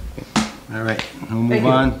 yeah. All right, we'll Thank move you.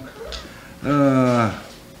 on.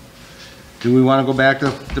 Do we want to go back to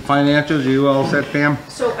the financials? Are you all set, Pam?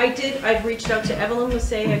 So I've reached out to Evelyn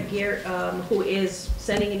Musea, who is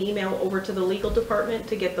sending an email over to the legal department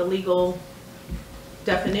to get the legal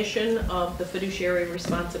definition of the fiduciary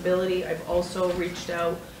responsibility. I've also reached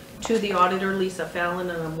out to the auditor, Lisa Fallon,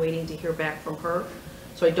 and I'm waiting to hear back from her.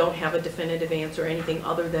 So I don't have a definitive answer or anything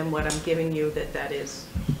other than what I'm giving you, that is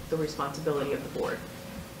the responsibility of the board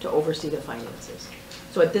to oversee the finances.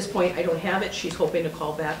 So at this point, I don't have it. She's hoping to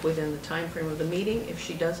call back within the time frame of the meeting. If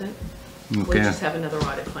she doesn't, we'll Okay. just have another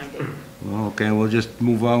audit finding. Okay, we'll just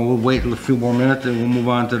move on. We'll wait a few more minutes and we'll move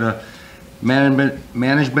on to the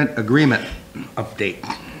management agreement update.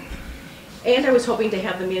 And I was hoping to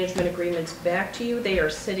have the management agreements back to you. They are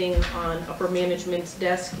sitting on upper management's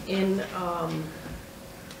desk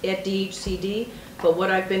at DHCD. But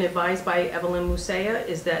what I've been advised by Evelyn Musea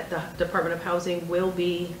is that the Department of Housing will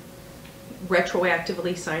be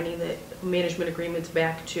retroactively signing the management agreements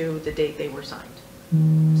back to the date they were signed.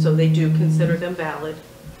 So they do consider them valid.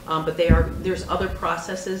 But there's other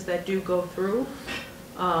processes that do go through,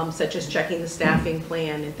 such as checking the staffing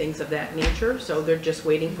plan and things of that nature. So they're just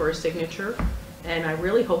waiting for a signature, and I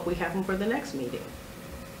really hope we have them for the next meeting.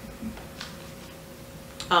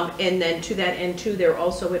 And then to that end too, they're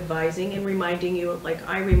also advising and reminding you, like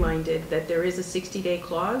I reminded, that there is a 60-day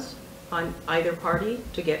clause on either party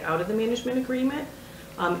to get out of the management agreement.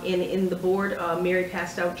 In the board, Mary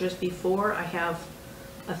passed out just before, I have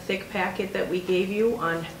a thick packet that we gave you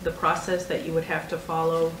on the process that you would have to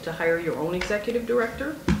follow to hire your own executive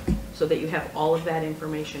director, so that you have all of that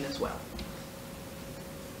information as well.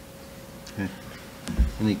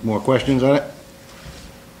 Any more questions on it?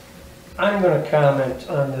 I'm going to comment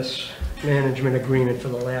on this management agreement for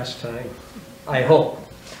the last time. I hope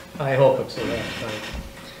it's the last time.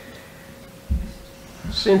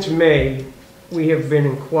 Since May, we have been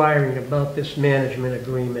inquiring about this management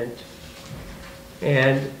agreement,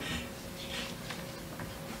 and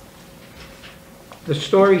the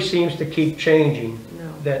story seems to keep changing.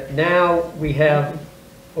 No. That now we have,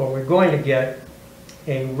 or we're going to get,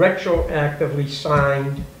 a retroactively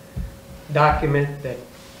signed document that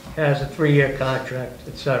has a 3-year contract,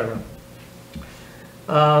 etc.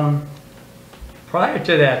 Prior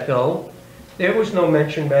to that, though, there was no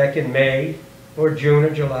mention back in May or June or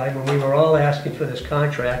July, when we were all asking for this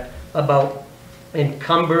contract, about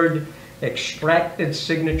encumbered, extracted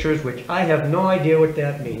signatures, which I have no idea what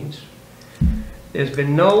that means. There's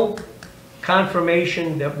been no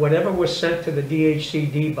confirmation that whatever was sent to the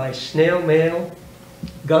DHCD by snail mail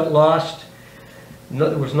got lost. No,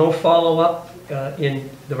 there was no follow-up in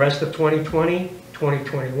the rest of 2020,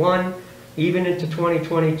 2021, even into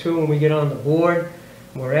 2022 when we get on the board.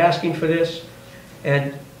 We're asking for this.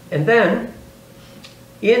 And then,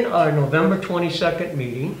 in our November 22nd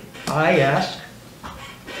meeting, I asked,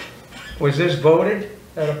 was this voted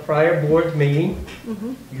at a prior board meeting?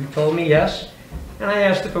 Mm-hmm. You told me yes. And I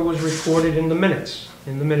asked if it was recorded in the minutes,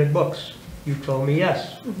 in the minute books. You told me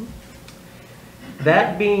yes. Mm-hmm.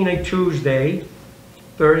 That being a Tuesday,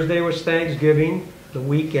 Thursday was Thanksgiving, the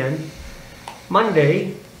weekend.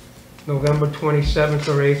 Monday, November 27th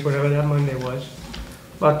or 8th, whatever that Monday was,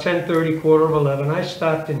 about 10:30, 11:15, I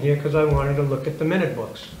stopped in here because I wanted to look at the minute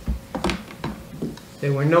books.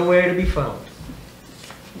 They were nowhere to be found.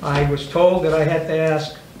 I was told that I had to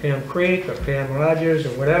ask Pam Creek or Pam Rogers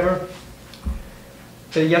or whatever.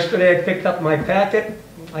 So yesterday I picked up my packet.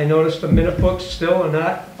 I noticed the minute books still are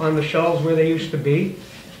not on the shelves where they used to be.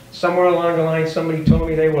 Somewhere along the line, somebody told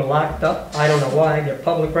me they were locked up. I don't know why. They're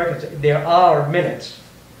public records. There are minutes.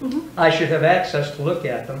 Mm-hmm. I should have access to look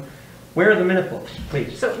at them. Where are the minute books,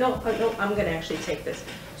 please? So, no, I'm going to actually take this.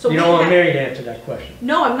 So You don't want Mary to answer that question.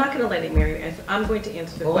 No, I'm not going to let Mary answer. I'm going to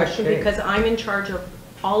answer the question Okay. because I'm in charge of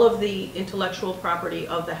all of the intellectual property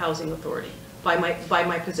of the Housing Authority by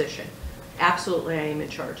my position. Absolutely, I am in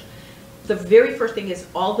charge. The very first thing is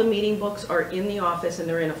all the meeting books are in the office and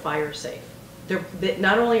they're in a fire safe.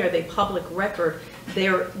 Not only are they public record,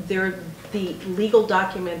 they're the legal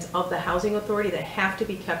documents of the Housing Authority that have to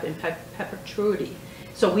be kept in perpetuity.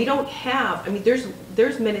 So we don't have, I mean,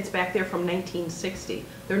 there's minutes back there from 1960.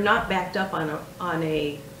 They're not backed up on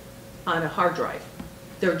a hard drive.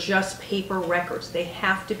 They're just paper records. They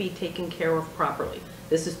have to be taken care of properly.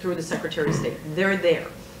 This is through the Secretary of State. They're there.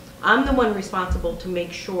 I'm the one responsible to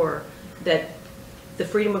make sure that the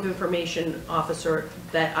Freedom of Information Officer,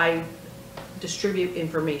 that I distribute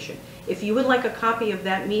information. If you would like a copy of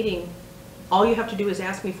that meeting, all you have to do is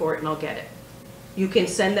ask me for it and I'll get it. You can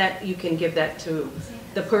send that, you can give that to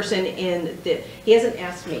the person he hasn't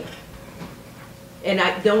asked me. And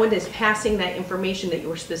no one is passing that information that you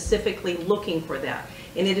were specifically looking for that.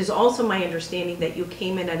 And it is also my understanding that you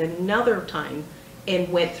came in at another time and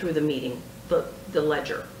went through the meeting, the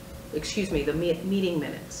ledger, excuse me, the meeting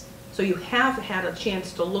minutes. So you have had a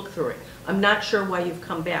chance to look through it. I'm not sure why you've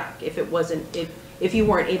come back, if you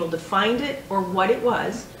weren't able to find it or what it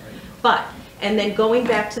was. And then going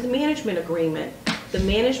back to the management agreement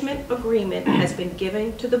has been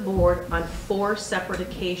given to the board on 4 separate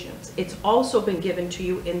occasions. It's also been given to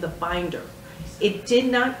you in the binder. It did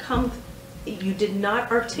not come, you did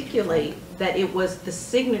not articulate that it was the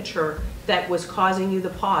signature that was causing you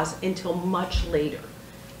the pause until much later,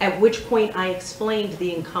 at which point I explained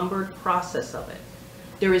the encumbered process of it.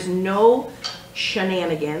 There is no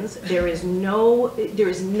shenanigans, there is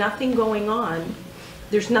nothing going on.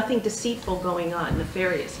 There's nothing deceitful going on,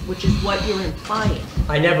 nefarious, which is what you're implying.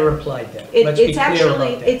 I never implied that. Let's be clear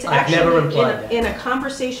about that. It's I've never implied that. in a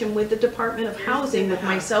conversation with the Department of Housing, with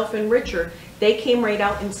myself and Richard, they came right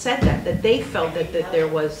out and said that they felt that there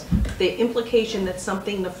was the implication that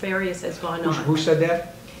something nefarious has gone on. Who said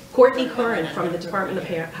that? Courtney Curran from the Department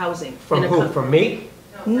of Housing. From who? From me?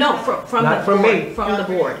 No, from the Not from board, me.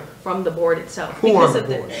 from the board itself. Who on Because the of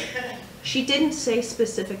board? She didn't say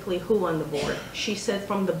specifically who on the board. She said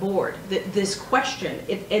from the board, that this question,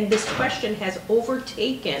 and this question has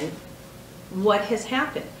overtaken what has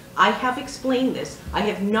happened. I have explained this. I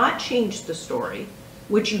have not changed the story,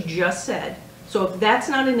 which you just said. So if that's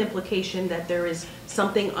not an implication that there is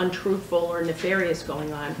something untruthful or nefarious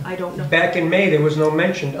going on, I don't know. Back in May, there was no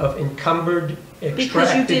mention of encumbered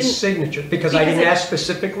extracted didn't- signature, because I because didn't I- ask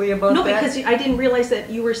specifically about that? No, because I didn't realize that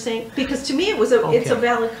you were saying, because to me it was it's a Okay.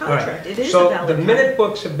 valid All right. contract. It is a So valid the contract. minute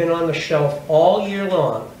books have been on the shelf all year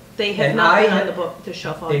long. They have and not I been have- on the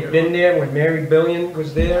shelf all year They've been long. there when Mary Billion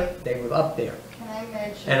was there, they were up there. Can I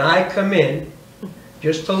mention? And I come in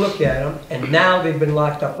just to look at them, and now they've been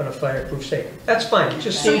locked up in a fireproof safe. That's fine, it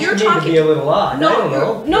just So seems you're to me to talking- be a little odd, I don't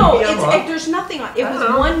know. No, Maybe I'm off. there's nothing on, it I was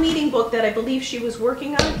don't know. one meeting book that I believe she was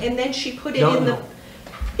working on, and then she put it No, in the, no.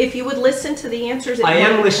 if you would listen to the answers, it I might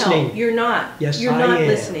am help. listening. You're not. Yes, You're I not am.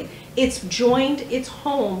 listening. It's joined its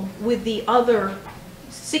home with the other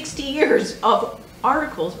 60 years of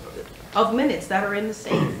articles, of minutes that are in the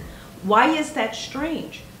safe. Why is that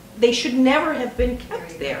strange? They should never have been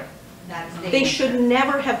kept there. That's the They answer. should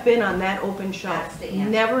never have been on that open shelf. That's the answer.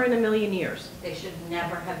 Never in a million years. They should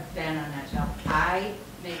never have been on that shelf. I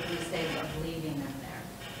made the mistake of leaving them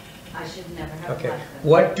there. I should never have Okay, left them.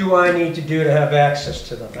 what do I need to do to have access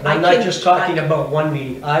to them? And I'm I not can- just talking I- about one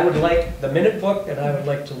meeting, I would like the minute book, and I would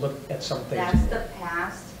like to look at some things. That's the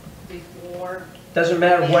past before, Doesn't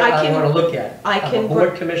matter what I I can- want to look at. I I'm can a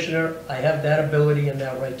board commissioner, I have that ability and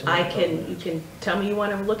that right to look at them. you can tell me you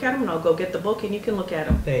want to look at them, and I'll go get the book, and you can look at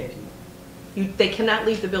them. Thank you. They cannot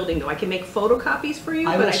leave the building, though. I can make photocopies for you,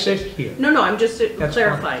 I but will I sit can... here. No, I'm just That's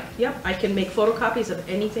clarifying. Yep, I can make photocopies of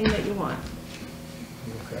anything that you want.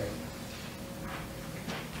 Okay.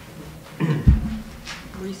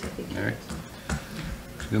 Reese, I think you- All right.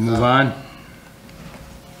 We'll move on?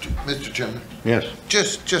 Mr. Chairman, Yes.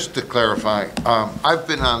 just to clarify, I've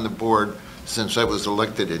been on the board since I was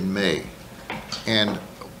elected in May. And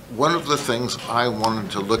one of the things I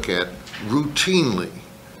wanted to look at routinely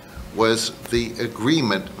was the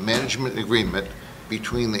agreement, management agreement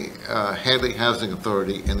between the Hadley Housing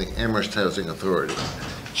Authority and the Amherst Housing Authority.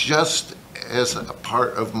 Just as a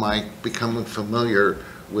part of my becoming familiar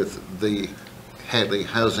with the Hadley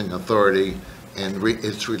Housing Authority and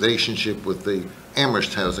its relationship with the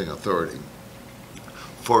Amherst Housing Authority.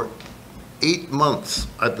 For 8 months,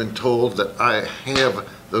 I've been told that I have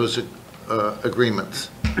those agreements.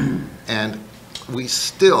 And we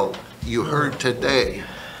still, you heard today,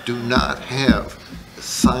 do not have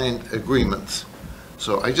signed agreements.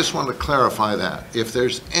 So I just want to clarify that. If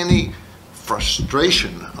there's any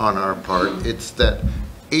frustration on our part, it's that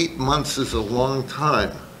 8 months is a long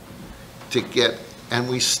time to get, and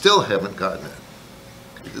we still haven't gotten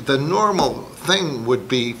it. The normal thing would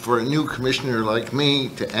be for a new commissioner like me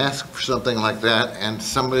to ask for something like that, and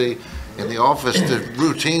somebody in the office to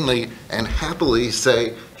routinely and happily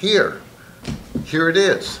say, here it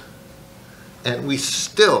is. And we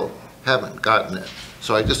still haven't gotten it.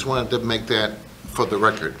 So I just wanted to make that for the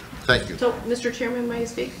record. Thank you. So, Mr. Chairman, may I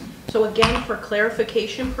speak? So again, for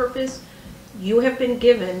clarification purpose, you have been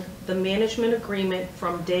given the management agreement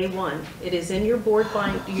from day one. It is in your board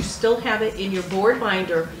binder. You still have it in your board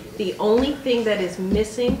binder. The only thing that is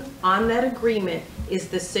missing on that agreement is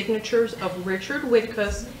the signatures of Richard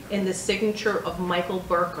Whitcuss and the signature of Michael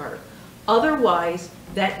Burkhardt. Otherwise,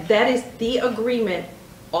 that is the agreement,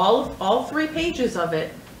 all 3 pages of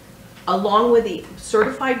it, along with the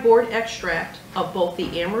certified board extract of both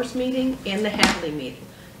the Amherst meeting and the Hadley meeting.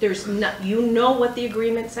 There's not, you know what the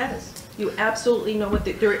agreement says. You absolutely know what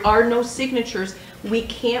there are no signatures. We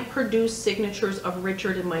can't produce signatures of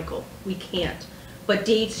Richard and Michael. We can't. But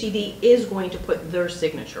DHCD is going to put their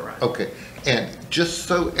signature on it. Okay, and just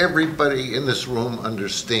so everybody in this room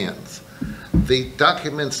understands, the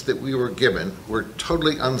documents that we were given were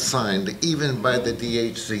totally unsigned, even by the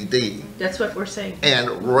DHCD. That's what we're saying. And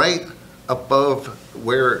right above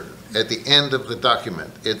where, at the end of the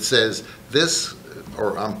document, it says this,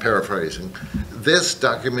 or I'm paraphrasing, this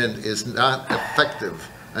document is not effective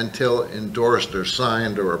until endorsed or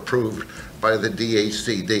signed or approved by the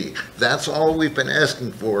DHCD. That's all we've been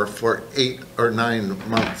asking for 8 or 9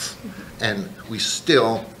 months, and we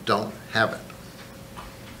still don't have it.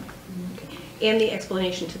 And the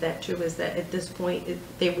explanation to that too is that at this point,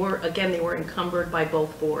 they were encumbered by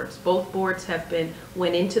both boards. Both boards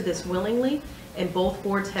went into this willingly, and both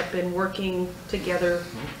boards have been working together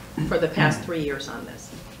for the past 3 years on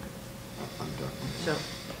this. So,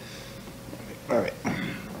 All right.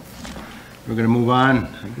 We're gonna move on,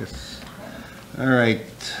 I guess. All right.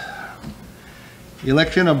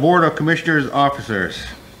 Election of Board of Commissioners officers.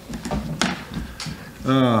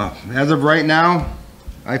 As of right now,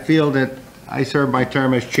 I feel that I serve my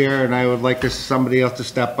term as chair, and I would like somebody else to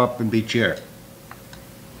step up and be chair.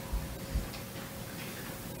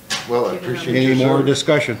 Well, I appreciate Any your more service.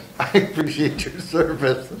 discussion? I appreciate your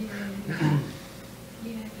service.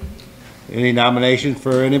 Any nomination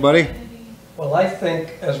for anybody? Well, I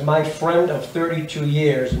think as my friend of 32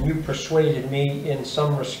 years, and you persuaded me in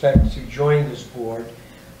some respect to join this board,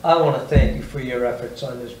 I want to thank you for your efforts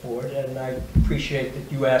on this board, and I appreciate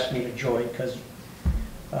that you asked me to join, because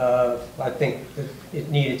I think that it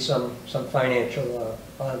needed some financial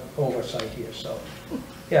oversight here, so,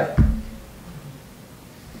 yeah.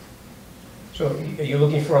 So are you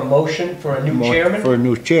looking for a motion for a new chairman? For a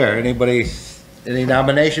new chair. Any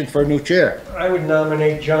nomination for a new chair? I would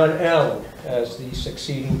nominate John Allen as the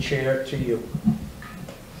succeeding chair to you.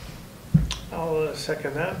 I'll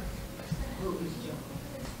second that.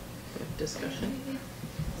 Discussion.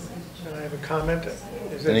 And I have a comment.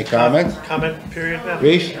 Is Any it comments? comment period now?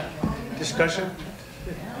 Reese? Discussion?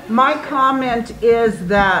 My comment is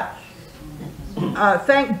that,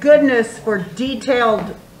 thank goodness for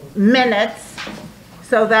detailed minutes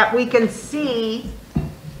so that we can see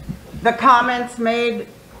the comments made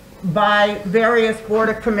by various Board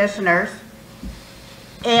of Commissioners.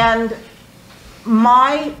 And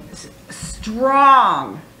my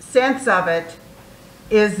strong sense of it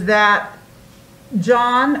is that,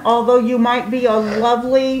 John, although you might be a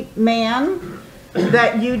lovely man,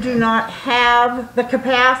 that you do not have the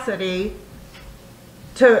capacity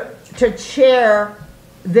to chair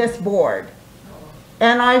this board.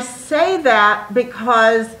 And I say that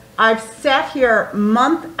because I've sat here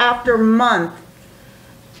month after month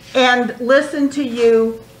and listened to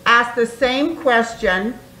you ask the same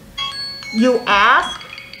question. You ask,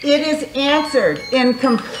 it is answered in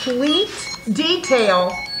complete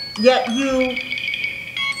detail, yet you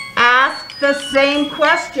ask the same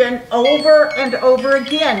question over and over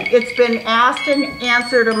again. It's been asked and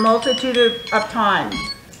answered a multitude of times.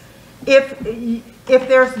 If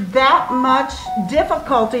there's that much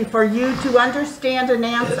difficulty for you to understand an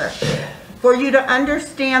answer, for you to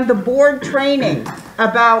understand the board training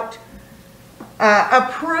about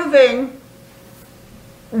approving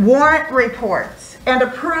warrant reports and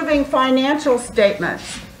approving financial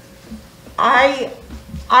statements, I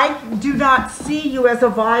do not see you as a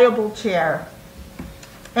viable chair.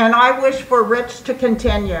 And I wish for Rich to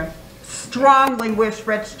continue. Strongly wish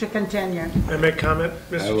Rich to continue. May I make comment,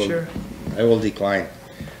 Mr. Chair? I will decline.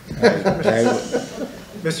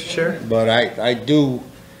 Mr. Chair? But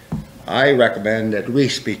I recommend that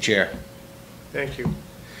Reese be chair. Thank you.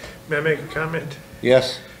 May I make a comment?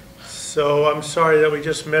 Yes? So I'm sorry that we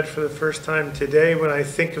just met for the first time today. When I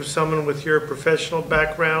think of someone with your professional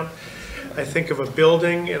background, I think of a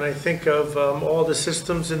building, and I think of all the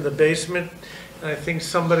systems in the basement, and I think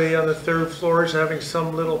somebody on the third floor is having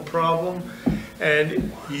some little problem,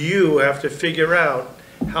 and you have to figure out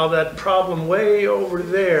how that problem way over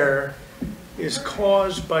there is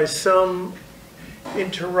caused by some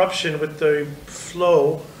interruption with the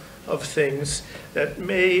flow of things that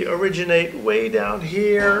may originate way down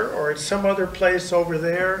here or at some other place over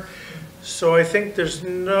there. So I think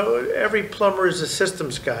every plumber is a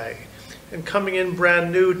systems guy. And coming in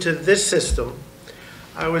brand new to this system,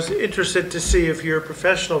 I was interested to see if your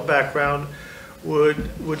professional background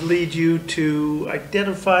would lead you to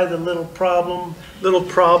identify the little problem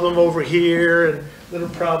over here, and little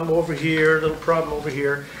problem over here, little problem over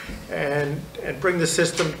here, and bring the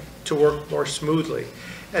system to work more smoothly.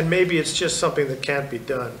 And maybe it's just something that can't be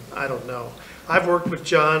done. I don't know. I've worked with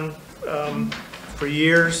John for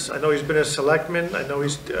years. I know he's been a selectman. I know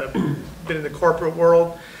he's been in the corporate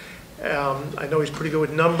world. I know he's pretty good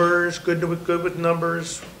with numbers, good with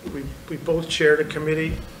numbers. We both chaired a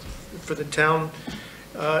committee for the town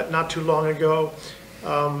not too long ago.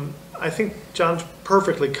 I think John's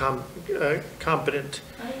perfectly competent.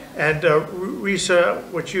 And Risa,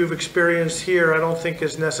 what you've experienced here, I don't think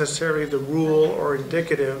is necessarily the rule or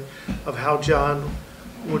indicative of how John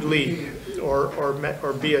would lead or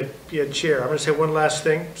be a chair. I'm going to say one last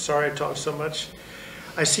thing. Sorry I talked so much.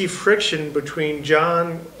 I see friction between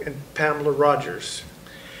John and Pamela Rogers.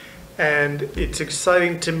 And it's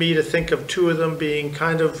exciting to me to think of two of them being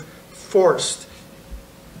kind of forced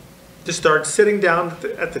to start sitting down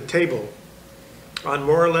at the table on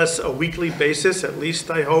more or less a weekly basis, at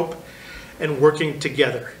least I hope, and working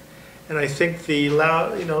together. And I think the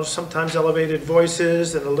loud, sometimes elevated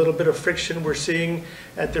voices and a little bit of friction we're seeing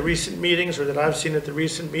at the recent meetings, or that I've seen at the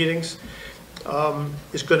recent meetings,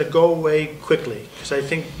 is going to go away quickly, because I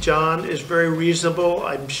think John is very reasonable.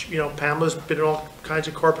 Pamela's been in all kinds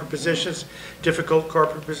of corporate positions, difficult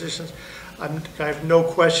corporate positions. I have no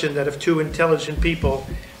question that if two intelligent people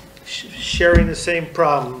sharing the same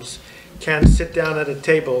problems can sit down at a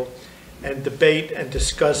table and debate and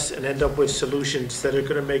discuss and end up with solutions that are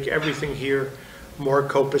going to make everything here more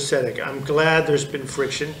copacetic. I'm glad there's been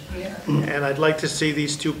friction, and I'd like to see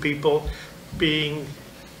these two people being,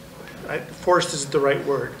 forced isn't the right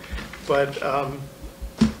word, but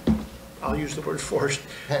I'll use the word forced.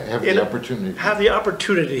 Have the opportunity. Have the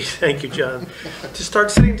opportunity, thank you, John, to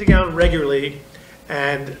start sitting down regularly.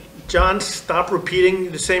 And John, stop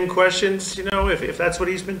repeating the same questions, if that's what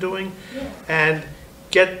he's been doing. And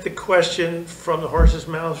get the question from the horse's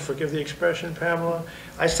mouth, forgive the expression, Pamela.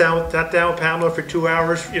 I sat down with Pamela for 2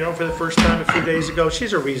 hours, for the first time a few days ago.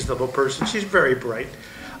 She's a reasonable person. She's very bright.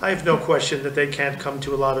 I have no question that they can't come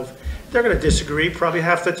to they're going to disagree probably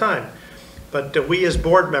half the time. But we as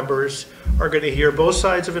board members are going to hear both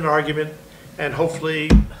sides of an argument and hopefully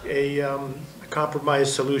a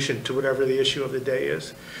compromise solution to whatever the issue of the day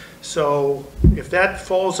is. So if that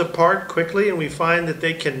falls apart quickly and we find that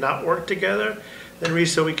they cannot work together, then we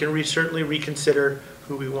can certainly reconsider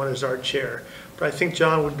who we want as our chair. But I think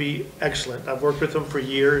John would be excellent. I've worked with him for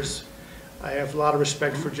years. I have a lot of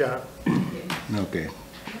respect for John. Okay.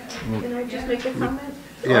 Can I just make a comment?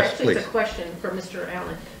 Yes, Or actually, please. it's a question for Mr.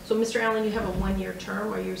 Allen. So, Mr. Allen, you have a one-year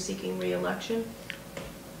term. Are you seeking re-election?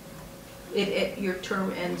 Your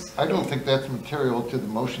term ends. I don't think that's material to the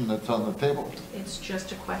motion that's on the table. It's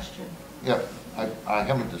just a question. Yeah, I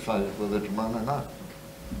haven't decided whether to run or not.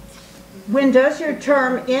 When does your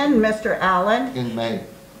term end, Mr. Allen? In May.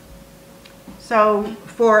 So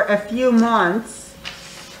for a few months,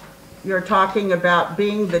 you're talking about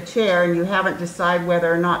being the chair and you haven't decided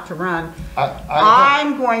whether or not to run.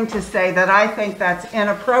 I'm going to say that I think that's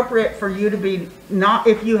inappropriate for you to be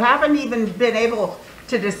if you haven't even been able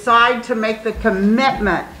to decide to make the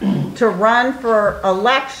commitment to run for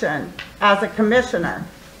election as a commissioner.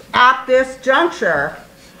 At this juncture,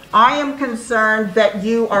 I am concerned that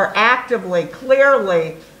you are actively,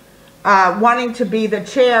 clearly wanting to be the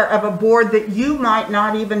chair of a board that you might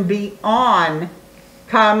not even be on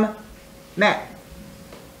come May.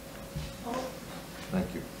 Thank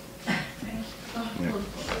you.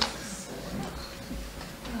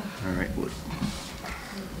 All right.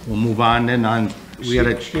 We'll move on then on, we got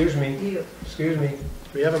a, Excuse me.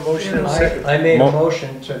 We have a motion and a second. I made a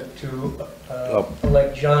motion to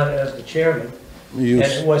elect John as the chairman, and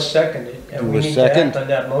it was seconded, and we need to act on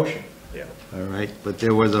that motion. all right, but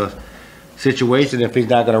there was a situation, if he's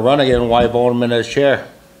not gonna run again, why vote him in as chair?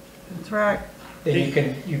 That's right.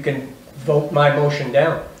 Then you can vote my motion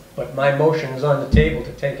down, but my motion is on the table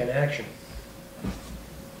to take an action.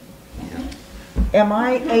 Am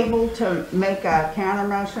I able to make a counter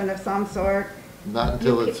motion of some sort? Not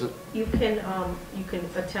until it's, You can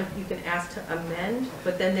ask to amend,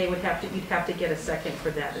 but then you'd have to get a second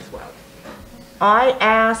for that as well. I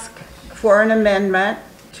ask for an amendment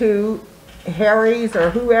to Harry's or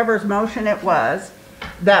whoever's motion it was,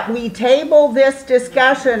 that we table this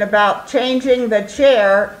discussion about changing the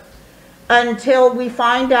chair until we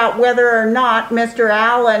find out whether or not Mr.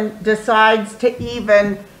 Allen decides to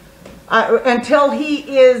even, until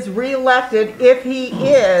he is reelected, if he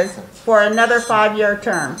is, for another 5-year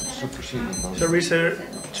term. superseding motion. So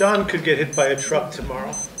Risa, John could get hit by a truck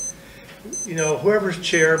tomorrow. Whoever's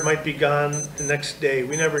chair might be gone the next day.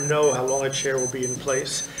 We never know how long a chair will be in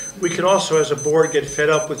place. We could also, as a board, get fed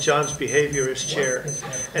up with John's behavior as chair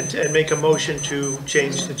and make a motion to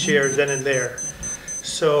change the chair then and there.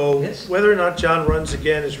 So whether or not John runs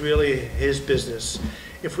again is really his business.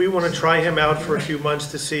 If we want to try him out for a few months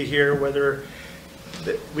to see here whether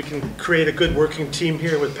we can create a good working team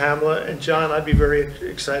here with Pamela and John, I'd be very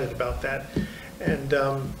excited about that. And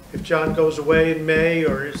if John goes away in May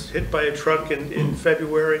or is hit by a truck in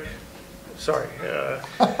February, sorry,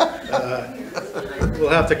 we'll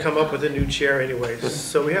have to come up with a new chair anyways.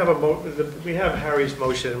 So we have Harry's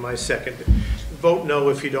motion and my second. Vote no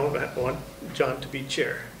if you don't want John to be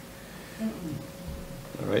chair.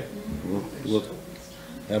 All right, we'll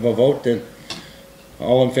have a vote then.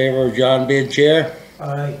 All in favor of John being chair?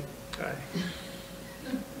 Aye. Aye.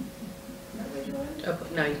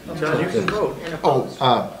 No, John, you can vote. And Oh, opposed.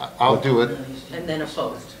 I'll do it. And then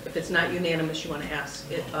opposed. If it's not unanimous, you want to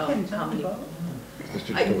ask how many.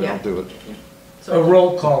 Mr. Chairman, I'll do it. A So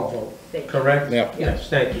roll call vote, Thank you. correct? Yeah. Yes,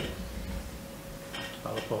 thank you.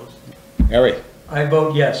 I'll oppose. Harry? I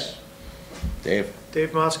vote yes. Dave?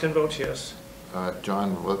 Dave Moskin votes yes.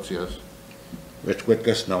 John votes yes. Rich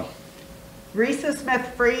Whitkus, no. Risa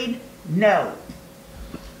Smith-Freed, No.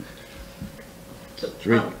 So,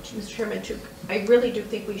 Three. Mr. Chairman, I really do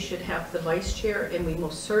think we should have the vice chair, and we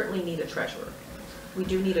most certainly need a treasurer. We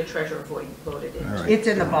do need a treasurer voted in. All right. It's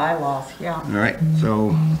in the bylaws, yeah. All right,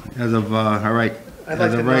 so as of, all right, I'd like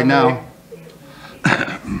as to of right now,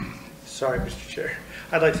 Sorry, Mr. Chair.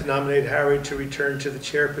 I'd like to nominate Harry to return to the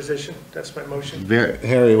chair position. That's my motion.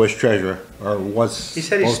 Harry was treasurer, or was. He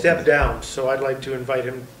said he supposed to stepped be. down, so I'd like to invite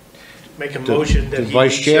him, make a To- motion to that he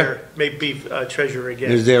vice be chair? may be treasurer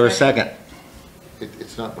again. Is there a second?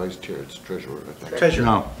 It's not vice chair, it's treasurer, I think. Treasurer.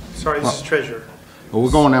 No. Sorry, this is treasurer. Well,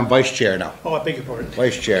 we're going on vice chair now. Oh, I beg your pardon.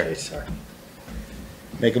 Vice chair. Okay, sorry.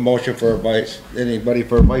 Make a motion for a vice, anybody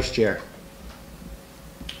for a vice chair?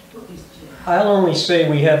 I'll only say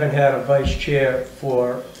we haven't had a vice chair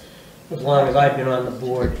for as long as I've been on the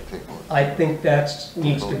board. I think that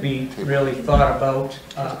needs to be really thought about.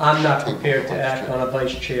 I'm not prepared to act on a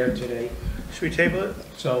vice chair today, Should we table it?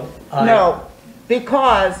 so No,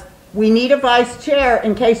 because we need a vice chair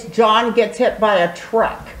in case John gets hit by a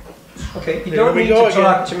truck. Okay, you There don't we need go to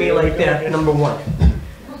talk again. to me There we like go that, again. number one.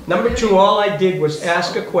 Number two, all I did was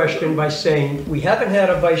ask a question by saying, we haven't had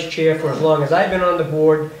a vice chair for as long as I've been on the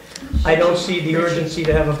board. I don't see the urgency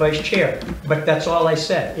to have a vice chair, but that's all I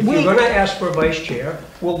said. If you're gonna ask for a vice chair,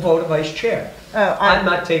 we'll vote a vice chair. I'm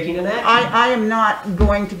not taking an action. I am not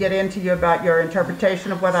going to get into you about your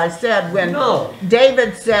interpretation of what I said when No.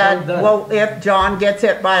 David said, Well done. well, if John gets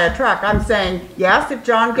hit by a truck. I'm saying, yes, if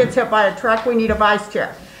John gets hit by a truck, we need a vice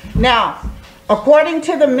chair. Now, according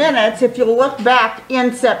to the minutes, if you look back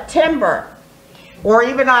in September or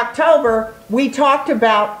even October, we talked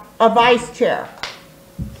about a vice chair.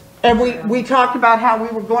 And we talked about how we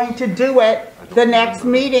were going to do it the next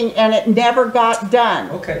meeting, and it never got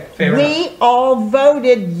done. Okay, fair enough. We all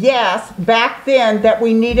voted yes back then that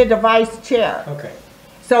we needed a vice chair. Okay.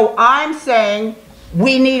 So I'm saying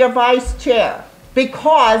we need a vice chair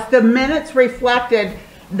because the minutes reflected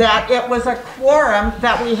that it was a quorum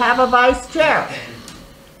that we have a vice chair.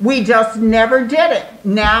 We just never did it.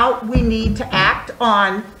 Now we need to act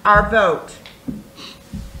on our vote.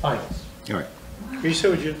 Fine. All right.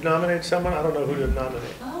 Risa, would you nominate someone? I don't know who to nominate.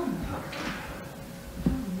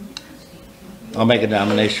 I'll make a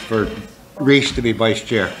nomination for Reese to be vice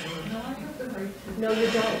chair. No, you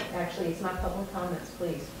don't, actually, it's not public comments,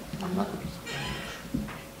 please.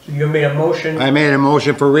 So you made a motion? I made a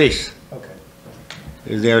motion for Reese. Okay.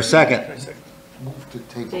 Is there a second? I second. Move to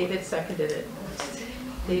table. David seconded it.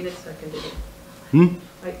 David seconded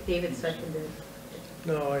it. David seconded it.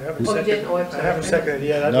 No, I haven't Oh, you didn't? seconded. Oh, I'm I sorry. haven't seconded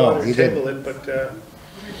yet. I No, don't want he to table it, but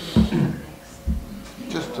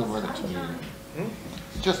Just to the next meeting.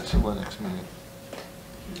 Just to the next meeting.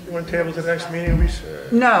 you want to table to the next meeting,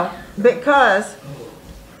 Risa? No, because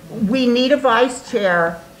we need a vice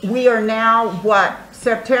chair. We are now, what,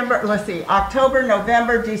 September, let's see, October,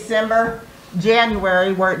 November, December,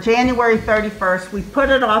 January. We're at January 31st. We put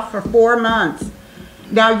it off for 4 months.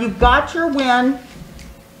 Now, you've got your win.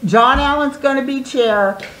 John Allen's going to be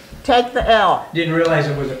chair. Take the L. Didn't realize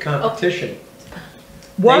it was a competition.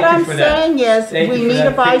 What Thank you I'm for that. saying is, Thank we you for need a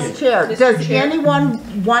that vice opinion. chair. Mr. Does Chair.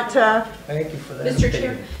 anyone want to? Thank you for that. Mr.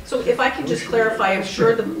 opinion. Chair, so if I can just clarify, I'm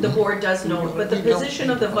sure the board does know, but the We don't position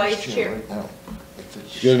of the need a vice chair, right now. It's a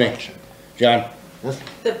Excuse me. distraction. John?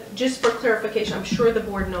 just for clarification, I'm sure the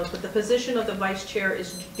board knows, but the position of the vice chair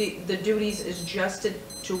is, the duties is just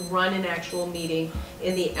to run an actual meeting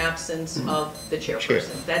in the absence of the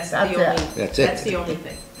chairperson. That's That's the it. only, That's it. that's the only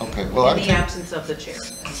thing, Okay, well, I in the think, absence of the chair.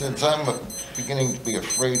 since I'm beginning to be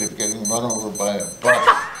afraid of getting run over by a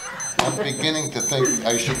bus, I'm beginning to think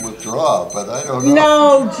I should withdraw, but I don't know.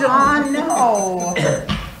 No, John, no.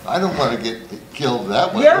 I don't want to get killed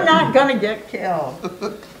that way. You're not going to get killed.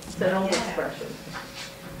 It's an old expression.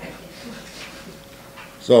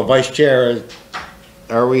 So vice chair,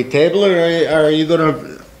 are we tabling or are you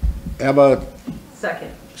gonna have a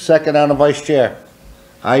Second. second on the vice chair?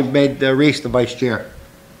 I made Reese the vice chair.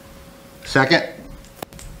 Second?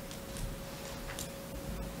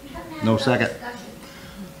 No second.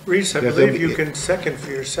 Risa, I Yes, believe it'll you be- can second for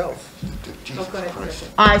yourself. Oh, go ahead, Chris.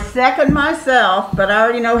 I second myself, but I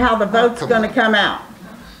already know how the vote's come going to on. come out.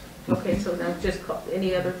 Okay, so now just call,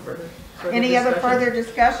 any other further Any other discussion? further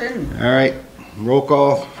discussion? All right, roll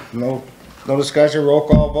call, no discussion, roll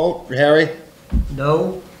call vote. Harry?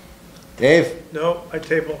 No? Dave? No, I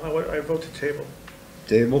table. I vote to table.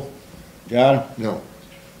 Table? John? No,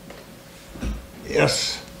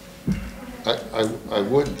 Yes.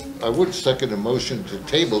 I would second a motion to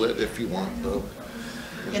table it if you want, though.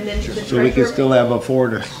 And then the So we can treasurer, still have a four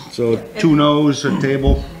to, so 2 noes, a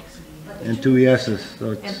table, and 2 yeses,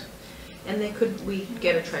 so it's, and then could we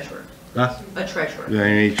get a treasurer? Huh? A treasurer. Yeah,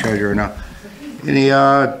 any treasurer now.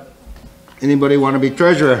 Anybody want to be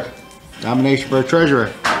treasurer? Nomination for a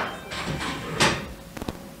treasurer?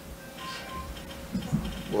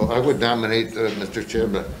 Well, I would nominate Mr.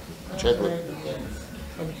 Chairman, Chadwick.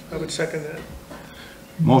 I would second that.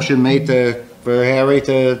 Motion made for Harry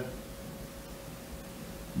to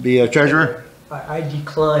be a treasurer? I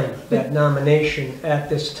decline that nomination at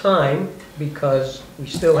this time because we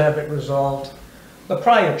still haven't resolved the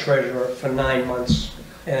prior treasurer for 9 months,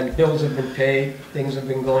 and bills have been paid, things have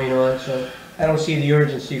been going on, so I don't see the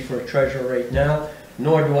urgency for a treasurer right now,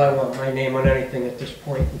 nor do I want my name on anything at this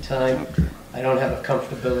point in time. I don't have a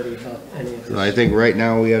comfortability about any of this. So I think right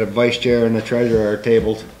now we had a vice chair and a treasurer are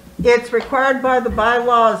tabled. It's required by the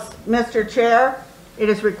bylaws, Mr. Chair. It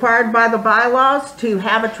is required by the bylaws to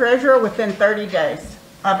have a treasurer within 30 days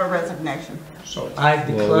of a resignation. So I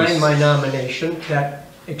decline my nomination, that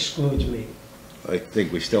excludes me. I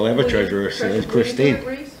think we still have a treasurer, so it's Will you do Christine. it,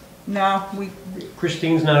 Reese? No, we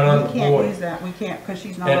Christine's not on the can't board. use that. We can't, because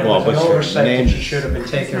she's not And it on was the an but board. oversight that names- she should have been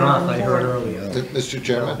taken off, I heard earlier. Mr.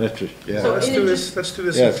 Chairman, That's just, yeah. So- Let's do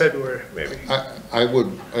this in Yes. February, maybe. I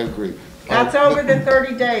agree. That's over the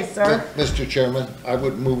 30 days, sir. Mr. Chairman, I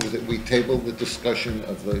would move that we table the discussion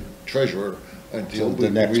of the treasurer until Till the we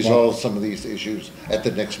next one. resolve some of these issues at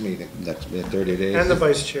the next meeting. That's been 30 days. And the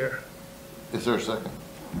vice chair. Is there a second?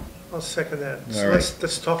 I'll second that. So All right.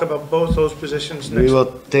 let's talk about both those positions We next. will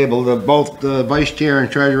table both the vice chair and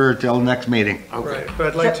treasurer till next meeting. Right, but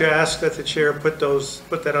I'd like to ask that the chair put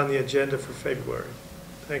that on the agenda for February.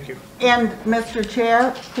 Thank you. And, Mr.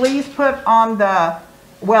 Chair, please put on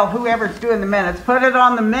whoever's doing the minutes, put it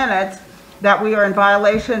on the minutes that we are in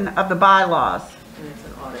violation of the bylaws. And it's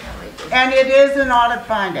an audit finding. And it is an audit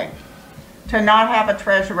finding to not have a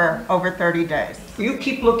treasurer over 30 days. You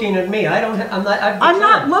keep looking at me, I'm not, I'm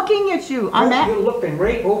not looking at you. You're looking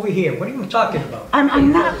right over here, what are you talking about?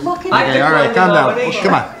 I'm not looking I at Okay, you. all right, decline calm the down. nomination.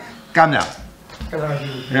 Come on, calm down. Can argue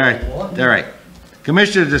with you All right, anymore. all right.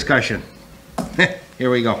 Commissioner discussion. Here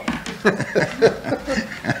we go.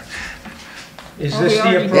 Is Oh, this we the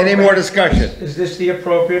already- appropriate? Any more discussion? Is this the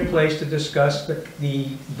appropriate place to discuss the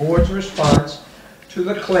board's response to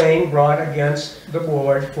the claim brought against the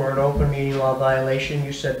board for an open meeting law violation?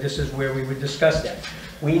 You said this is where we would discuss that.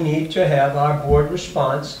 We need to have our board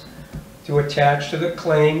response to attach to the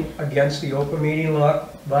claim against the open meeting law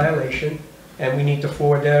violation, and we need to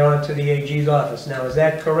forward that on to the AG's office. Now, is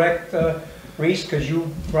that correct, Reese? Because you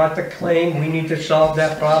brought the claim, we need to solve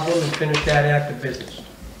that problem and finish that act of business.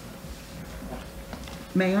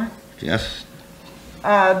 Mayor? Yes.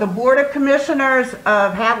 The Board of Commissioners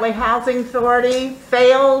of Hadley Housing Authority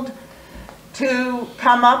failed to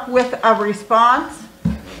come up with a response.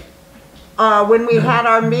 When we had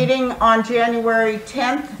our meeting on January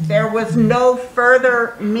 10th, there was no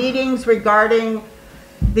further meetings regarding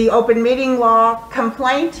the open meeting law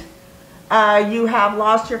complaint. You have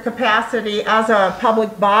lost your capacity as a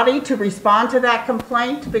public body to respond to that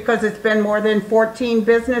complaint because it's been more than 14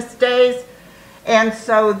 business days. And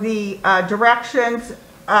so the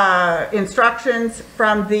instructions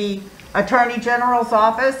from the Attorney General's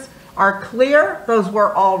office are clear. Those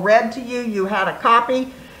were all read to you. You had a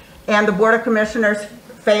copy. And the Board of Commissioners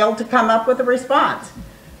failed to come up with a response.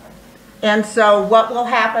 And so what will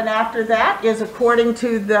happen after that is, according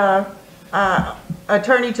to the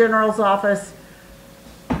Attorney General's office,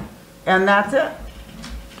 and that's it.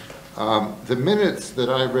 The minutes that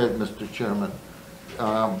I read, Mr. Chairman,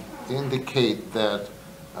 indicate that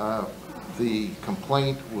the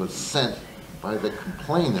complaint was sent by the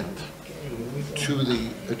complainant to the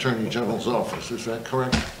Attorney General's office. Is that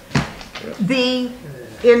correct? The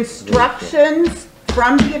instructions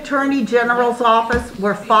from the Attorney General's office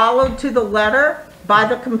were followed to the letter by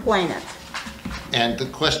the complainant. And the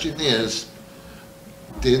question is,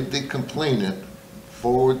 did the complainant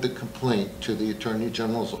forward the complaint to the Attorney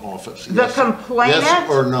General's office? The complainant? Yes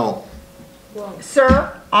or no?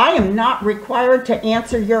 Sir, I am not required to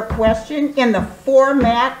answer your question in the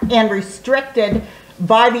format and restricted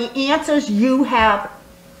by the answers you have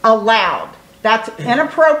allowed. That's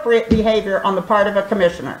inappropriate behavior on the part of a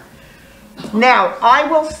commissioner. Now, I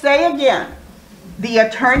will say again, the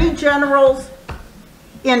Attorney General's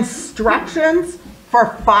instructions for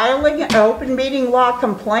filing an open meeting law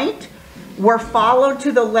complaint were followed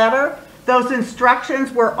to the letter. Those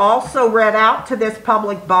instructions were also read out to this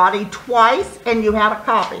public body twice, and you had a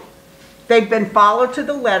copy. They've been followed to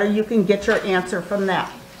the letter. You can get your answer from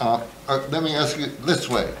that. Let me ask you this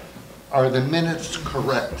way. Are the minutes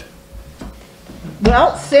correct?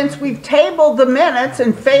 Well, since we've tabled the minutes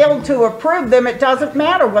and failed to approve them, it doesn't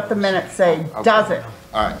matter what the minutes say, does it?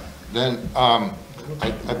 All right. Then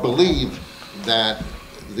I believe that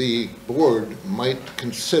the board might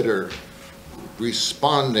consider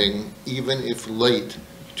responding, even if late,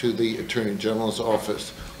 to the Attorney General's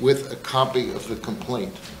office with a copy of the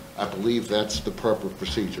complaint. I believe that's the proper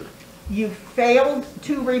procedure. You failed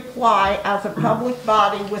to reply as a public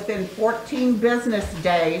body within 14 business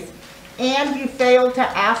days, and you failed to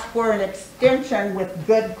ask for an extension with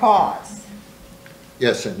good cause.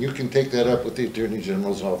 Yes, and you can take that up with the Attorney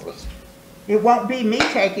General's office. It won't be me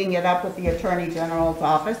taking it up with the Attorney General's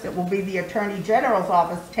office. It will be the Attorney General's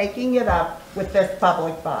office taking it up with this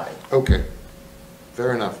public body. Okay,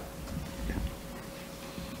 fair enough.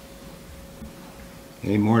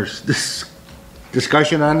 Any more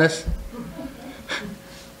discussion on this?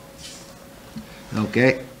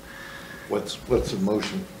 Okay, What's the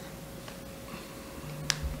motion?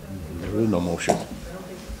 there is no motion.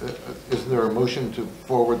 Isn't there a motion to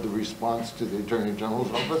forward the response to the Attorney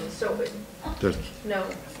General's office? So, There's- no,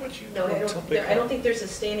 I don't think there's a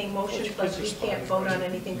standing motion, but we can't vote on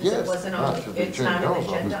anything because it Yes, wasn't not on, to the it's Attorney not an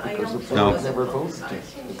General's agenda office item. because so the it board wasn't never voted voted on.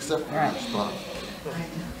 to accept the response.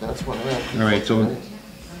 That's what I'm asking. All right, so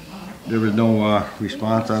there was no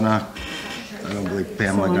response on that? I don't believe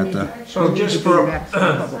Pamela got the, So just for,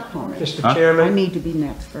 Mr. Chairman. I need to be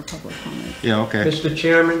next for public comment. yeah, okay. Mr.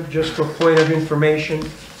 Chairman, just for point of information,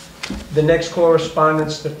 the next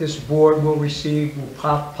correspondence that this board will receive will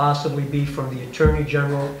possibly be from the Attorney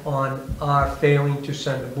General on our failing to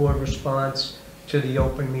send a board response to the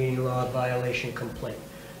open meeting law violation complaint.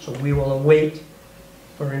 So we will await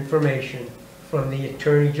for information from the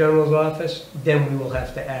Attorney General's office, then we will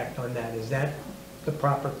have to act on that. Is that the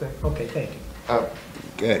proper thing? Okay, thank you.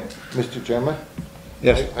 Good. Mr. Chairman?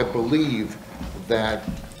 Yes. I believe that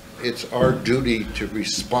it's our duty to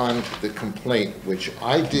respond to the complaint, which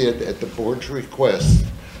I did at the board's request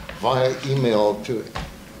via email to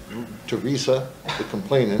Teresa, the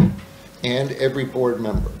complainant, and every board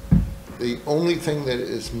member. The only thing that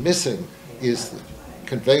is missing is the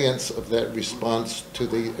conveyance of that response to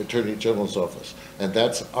the Attorney General's office. And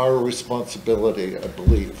that's our responsibility, I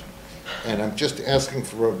believe. And I'm just asking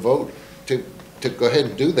for a vote to go ahead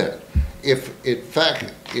and do that. If, in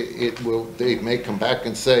fact, they may come back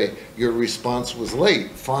and say, your response was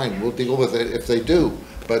late, fine, we'll deal with it if they do.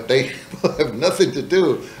 But they will have nothing to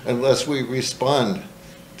do unless we respond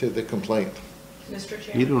to the complaint. Mr. You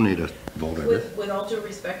Chairman, don't need a vote on it. with all due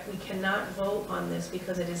respect, we cannot vote on this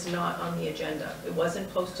because it is not on the agenda. It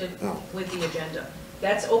wasn't posted No. with the agenda.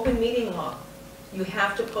 That's open meeting law. You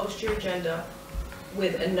have to post your agenda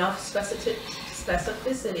with enough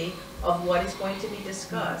specificity of what is going to be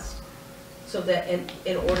discussed so that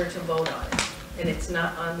in order to vote on it. And it's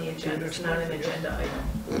not on the agenda, it's not an agenda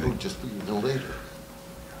item. It'll just be delayed.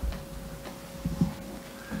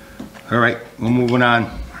 All right, we're moving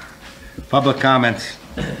on. Public comments.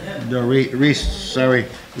 The Reese.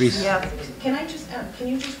 Yes, Can I just, can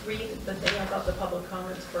you just read the thing about the public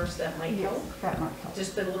comments first? That might yes, help. that might help.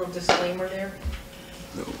 Just the little disclaimer there.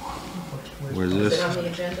 Where's Is this? it on the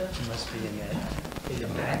agenda?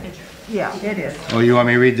 Yeah, it is. Oh, you want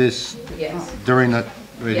me to read this Yes. during the,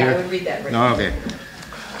 right Yeah, I here? would read that right. No, okay.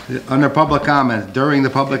 Under public comments, during the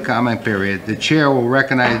public comment period, the chair will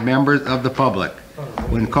recognize members of the public.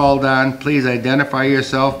 When called on, please identify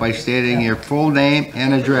yourself by stating your full name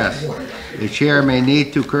and address. The chair may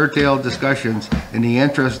need to curtail discussions in the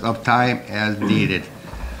interest of time as needed.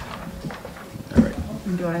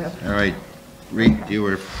 Do I have? All right, Reed, you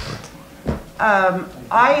were,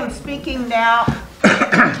 I am speaking now,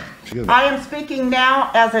 I am speaking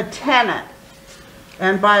now as a tenant.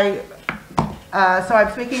 And by, so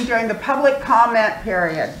I'm speaking during the public comment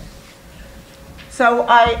period. So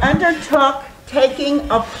I undertook taking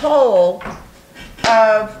a poll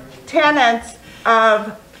of tenants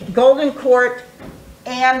of Golden Court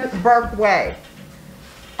and Burke Way.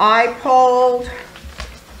 I polled,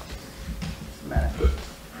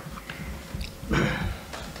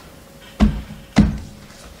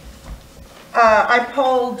 I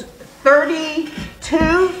polled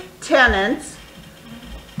 32 tenants.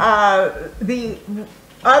 The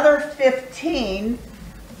other 15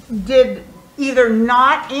 did either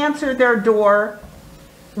not answer their door,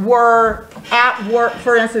 were at work,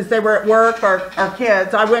 for instance, they were at work or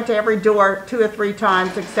kids. I went to every door 2 or 3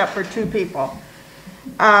 times except for 2 people.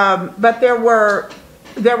 But there were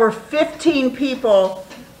 15 people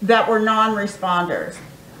that were non-responders.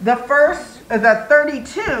 The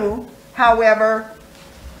 32, however,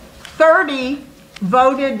 30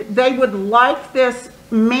 voted they would like this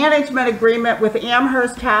management agreement with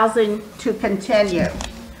Amherst Housing to continue.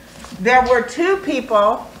 There were 2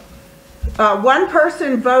 people One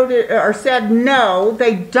person voted or said no,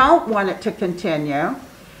 they don't want it to continue.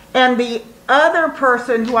 And the other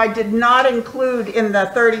person who I did not include in the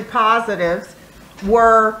 30 positives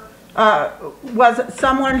was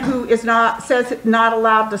someone who says not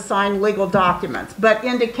allowed to sign legal documents, but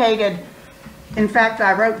indicated, in fact,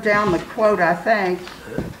 I wrote down the quote, I think,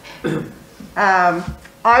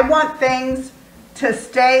 I want things to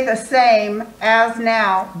stay the same as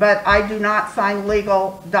now, but I do not sign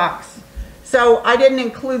legal docs. So I didn't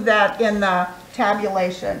include that in the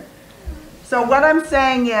tabulation. So what I'm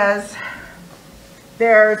saying is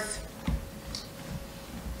there's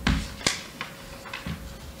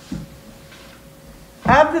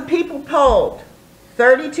of the people polled,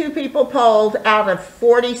 32 people polled out of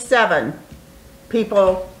 47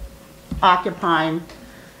 people occupying.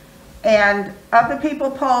 And of the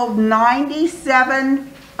people polled,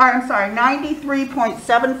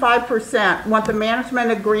 93.75% want the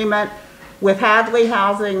management agreement with Hadley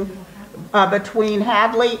Housing, between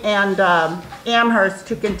Hadley and Amherst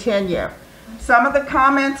to continue. Some of the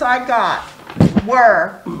comments I got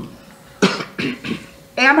were,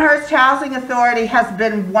 Amherst Housing Authority has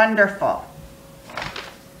been wonderful.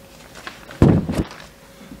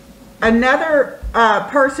 Another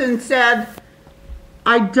person said,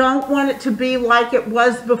 I don't want it to be like it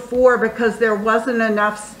was before because there wasn't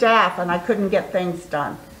enough staff and I couldn't get things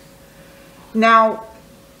done. Now,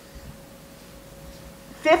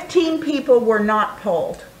 15 people were not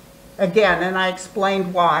polled, again, and I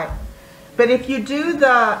explained why. But if you do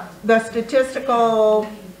the statistical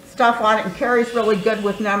stuff on it, and Carrie's really good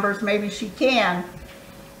with numbers, maybe she can,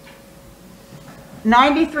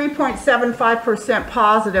 93.75%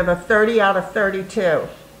 positive of 30 out of 32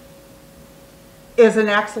 is an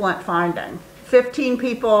excellent finding. 15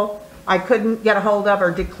 people I couldn't get a hold of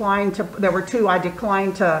or declined to, there were 2 I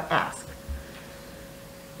declined to ask.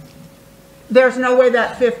 There's no way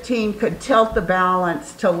that 15 could tilt the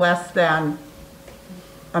balance to less than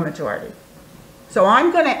a majority. So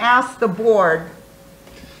I'm going to ask the board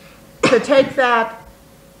to take that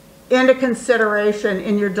into consideration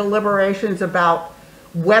in your deliberations about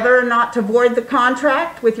whether or not to void the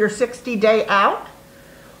contract with your 60-day out,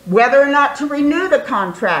 whether or not to renew the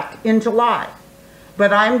contract in July.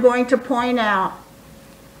 But I'm going to point out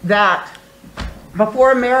that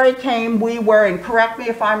before Mary came, we were, and correct me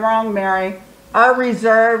if I'm wrong, Mary, our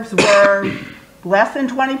reserves were less than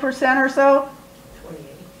 20% or so? 28.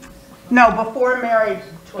 No, before Mary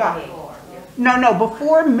got, 28. no,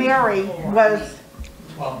 before Mary was,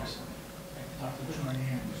 12%.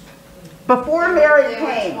 before Mary They were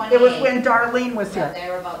came, it was 28. when Darlene was Yeah, here. they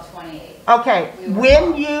were about 28. Okay, We were when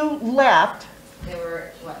about- you left, They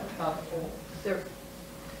were, what, about They're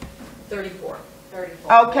 34.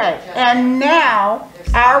 34. okay, Just and now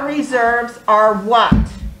our reserves are what?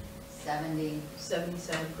 70,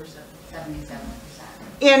 77%. 77%.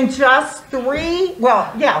 In just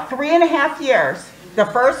 3.5 years, the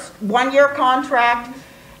first 1-year contract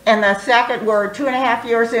and the second, we're 2.5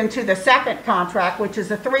 years into the second contract, which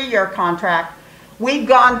is a 3-year contract, we've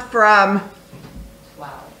gone from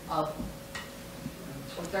 12,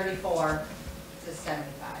 from 34 to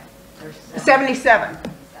 75. There's 77.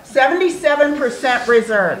 77%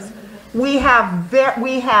 reserves. We have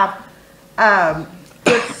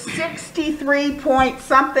it's 63 point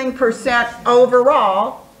something percent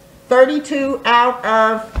overall, 32 out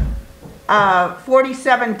of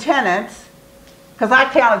 47 tenants, because I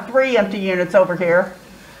counted 3 empty units over here.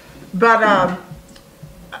 But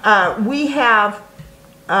we have,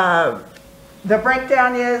 the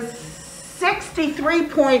breakdown is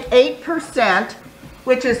 63.8%,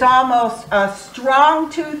 which is almost a strong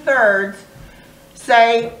 2/3,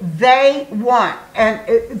 say they want, and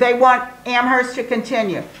they want Amherst to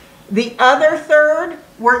continue. The other third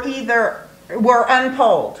were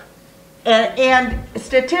unpolled. And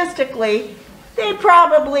statistically, they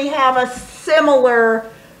probably have a similar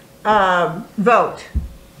vote.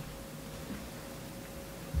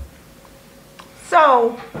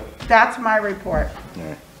 So that's my report. All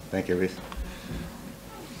right. Thank you, Reese.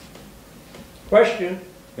 Question.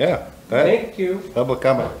 Yeah, go ahead. Thank you. Public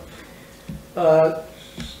comment.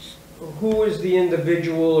 Who is the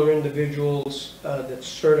individual or individuals that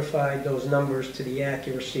certified those numbers to the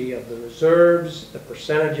accuracy of the reserves, the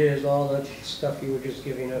percentages, all that stuff you were just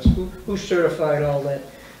giving us? Who certified all that,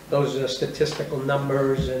 those statistical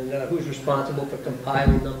numbers, and who's responsible for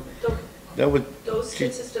compiling them? That would, Those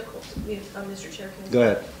statistical, Mr. Chair, can I- go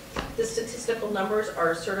ahead. The statistical numbers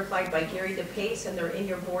are certified by Gary DePace, and they're in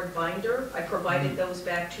your board binder. I provided those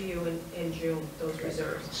back to you in June, those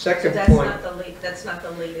reserves. Second So that's point. not the that's not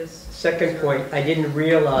the latest. Second reserve. point, I didn't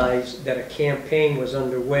realize that a campaign was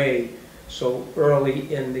underway so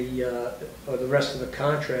early in or the rest of the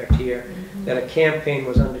contract here, that a campaign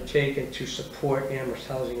was undertaken to support Amherst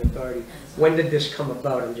Housing Authority. When did this come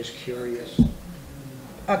about? I'm just curious.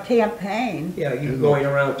 A campaign. Yeah, you going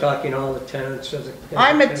around talking to all the tenants as a...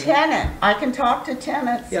 I'm a tenant. I can talk to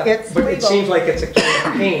tenants. Yeah, It's but it legal. seems like it's a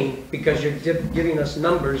campaign because you're giving us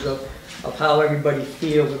numbers of how everybody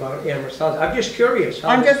feels about Amherst Housing. I'm just curious. How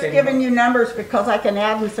I'm this just came giving about. you numbers because I can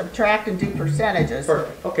add and subtract and do percentages.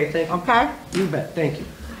 Perfect. Okay, thank you. Okay? You bet. Thank you.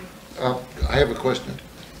 I have a question.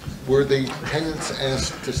 Were the tenants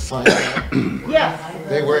asked to sign that? Yes.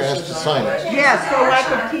 They were asked to sign it. Yes, so I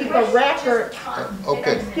could keep a record.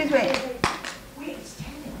 Okay, Excuse me.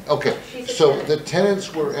 okay. So the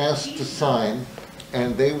tenants were asked to sign,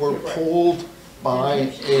 and they were polled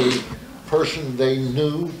by a person they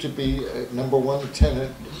knew to be number one,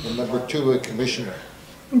 tenant, and number two, a commissioner.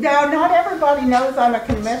 No, not everybody knows I'm a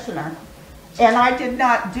commissioner. And I did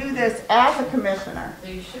not do this as a commissioner.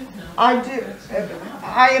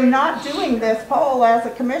 I am not doing this poll as a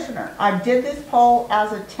commissioner. I did this poll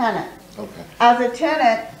as a tenant. Okay. As a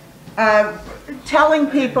tenant, telling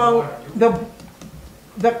people the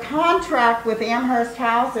contract with Amherst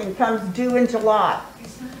Housing comes due in July.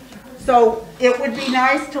 So it would be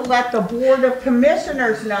nice to let the Board of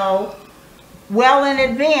Commissioners know well in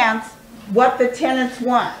advance what the tenants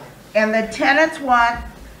want. And the tenants want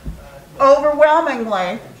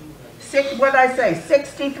overwhelmingly,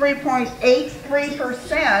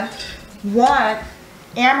 63.83% want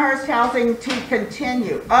Amherst Housing to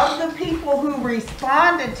continue. Of the people who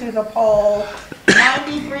responded to the poll,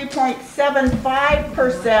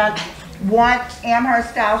 93.75% want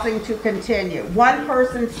Amherst Housing to continue. One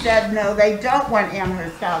person said no, they don't want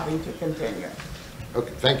Amherst Housing to continue.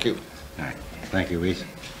 Okay, thank you. All right, thank you, Reese.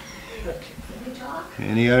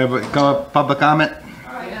 Any other public comment?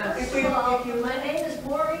 My name is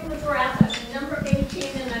Maureen McGrath, I'm number 18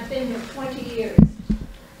 and I've been here 20 years.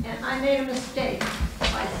 And I made a mistake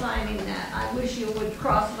by signing that. I wish you would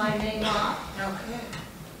cross my name off. Okay.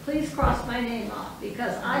 Please cross my name off,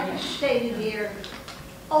 because I have stated here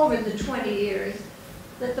over the 20 years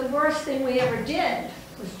that the worst thing we ever did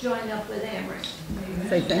was join up with Amherst.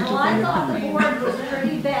 Now, I thought the board was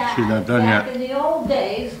pretty bad. She's not done back yet. in the old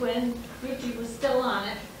days when Richie was still on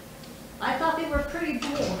it. I thought they were pretty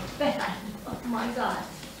bad. Oh my God.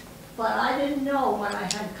 But I didn't know what I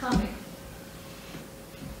had coming.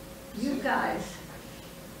 You guys.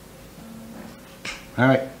 All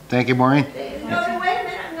right, thank you, Maureen. No, wait a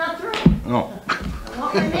minute, I'm not through. Oh, I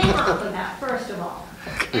want my name off of that, first of all.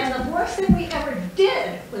 And the worst thing we ever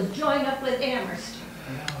did was join up with Amherst.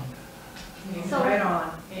 So,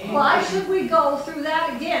 why should we go through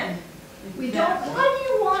that again? We don't, why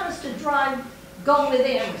do you want us to go with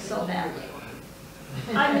Amherst so badly?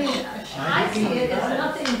 I mean, I see it as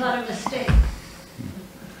nothing but a mistake.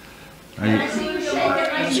 And I see you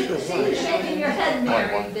shaking your head,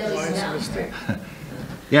 Mary, Billy Snow.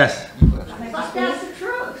 yes. But that's the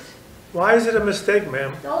truth. Why is it a mistake,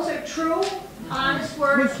 ma'am? Those are true, honest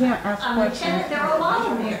words. We can't ask I'm a tenant, there are a lot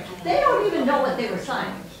of them here. They don't even know what they were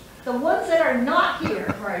signing. The ones that are not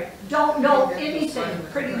here don't know anything,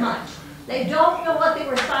 pretty much. They don't know what they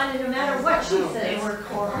were signing, no matter what she says.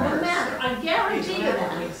 No matter, I guarantee you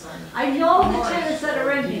that. I know the tenants that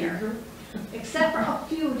are in here, except for a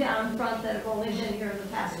few down front that have only been here in the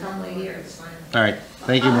past couple of years. All right,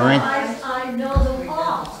 thank you, Maureen. Otherwise, I know them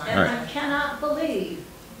all, and All right. I cannot believe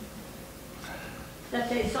that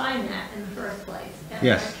they signed that in the first place. And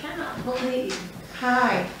Yes. I cannot believe.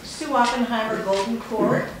 Hi, Sue Oppenheimer, Golden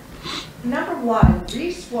Court. Number one,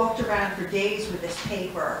 Reese walked around for days with this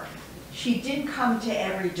paper. She didn't come to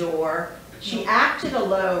every door. She acted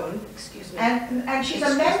alone. Excuse me. And she's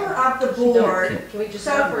a member of the board. Can we just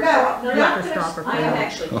So, stop for a no, second? we're You have not to gonna- stop her. I am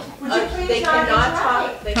actually. Would you please They not cannot interrupt?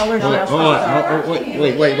 talk, they Tell her she cannot has to Hold talk. on,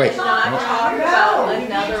 wait, wait. Cannot talk about No.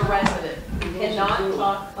 another resident. You cannot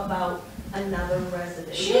talk about another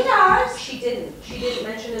resident. She does. She didn't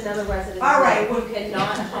mention another resident. All right, well- You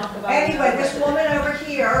cannot talk about. Anyway, another this resident. woman over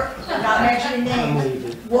here, I'm not mentioning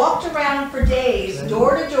names, walked around for days,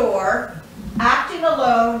 door to door, acting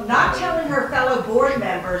alone, not telling her fellow board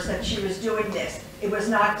members that she was doing this. It was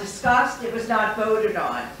not discussed, it was not voted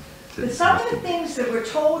on. But some of the things that were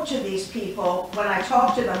told to these people when I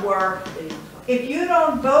talked to them were, if you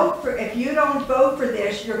don't vote for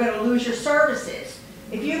this, you're going to lose your services.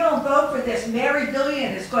 If you don't vote for this, Mary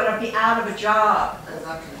Billion is going to be out of a job.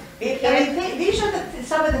 These are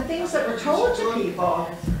some of the things that were told to people.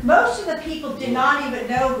 Most of the people did not even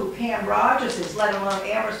know who Pam Rogers is, let alone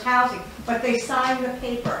Amherst Housing, but they signed the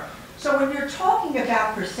paper. So when you're talking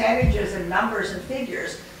about percentages and numbers and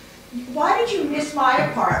figures, why did you miss my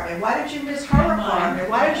apartment? Why did you miss her apartment?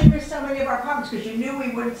 Why did you miss so many of our apartments? Because you knew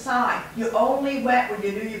we wouldn't sign. You only went when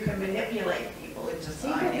you knew you could manipulate people into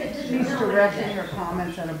signing. She's directing her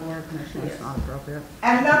comments at a board commission, it's not appropriate.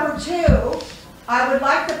 And number two, I would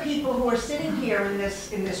like the people who are sitting here in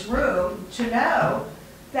this room to know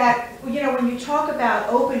that, you know, when you talk about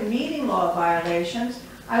open meeting law violations,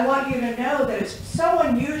 I want you to know that it's so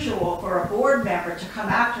unusual for a board member to come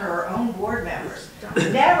after her own board members.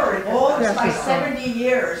 Never in all of my 70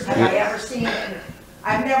 years have I ever seen it.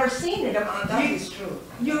 I've never seen it. That is true.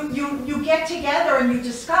 You get together and you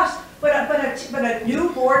discuss, but a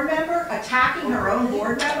new board member attacking her own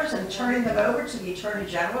board members and turning them over to the Attorney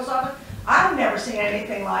General's office, I've never seen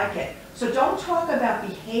anything like it. So don't talk about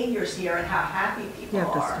behaviors here and how happy people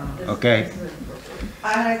are. Okay.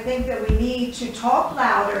 And I think that we need to talk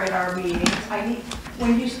louder at our meetings.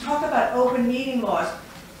 When you talk about open meeting laws,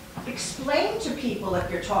 explain to people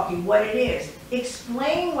if you're talking what it is.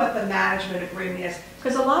 Explain what the management agreement is.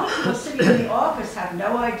 Because a lot of people sitting in the office have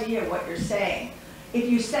no idea what you're saying. If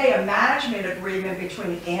you say a management agreement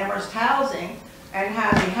between Amherst Housing and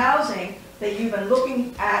Hadley Housing that you've been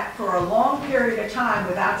looking at for a long period of time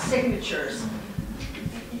without signatures,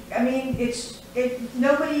 I mean,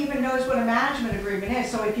 nobody even knows what a management agreement is.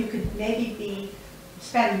 So if you could maybe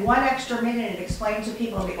spend one extra minute and explain to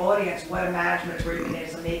people in the audience what a management agreement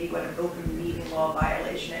is and maybe what an open meeting law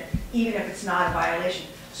violation is, even if it's not a violation,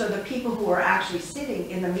 so the people who are actually sitting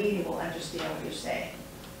in the meeting will understand what you're saying.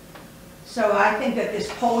 So I think that this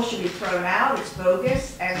poll should be thrown out. It's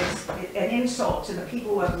bogus and it's an insult to the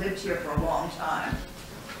people who have lived here for a long time.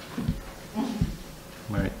 All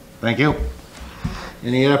right. Thank you.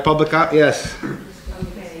 Any other public, yes.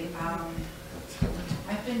 Okay,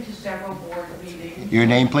 I've been to several board meetings. Your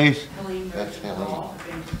name, please? That's Hadley. I've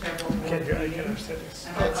been to several board meetings.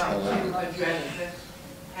 And I'd like to address this,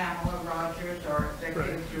 Pamela Rogers, our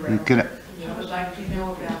executive director. I would like to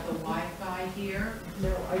know about the Wi-Fi here. No,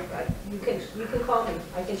 you can call me.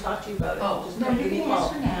 I can talk to you about it. Oh, Just No, don't you give me a can ask call.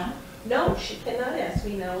 her now. No, she cannot ask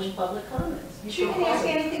me now in public comments. She can ask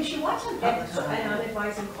anything she wants in public So I comment.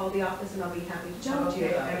 advise and call the office and I'll be happy to talk to you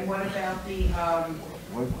Okay, about and it. what about the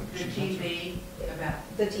TV,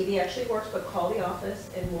 about, The TV actually works, but call the office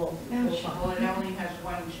and we'll talk. well, it only has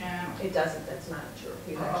one channel. It doesn't, that's not true.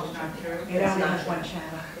 You Oh, actually- it's not true? It only has one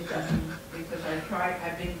channel. It doesn't. Because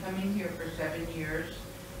I've been coming here for 7 years,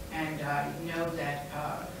 and I know that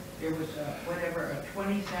there was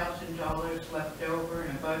 $20,000 left over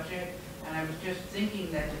in a budget, and I was just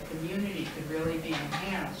thinking that the community could really be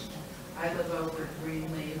enhanced. I live over at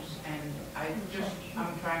Greenleaves, and I'm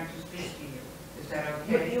trying to speak to you. Is that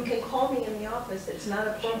okay? You can call me in the office. It's not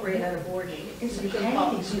appropriate at a board meeting. It's You can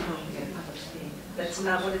call me. anything. That's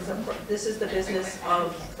not what it's, this is the business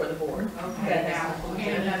for the board. Okay, now,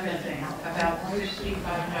 another thing, about the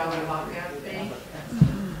 $65 lockout fee.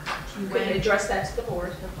 You can address that to the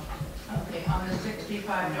board, Okay, on the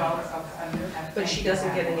 $65, but she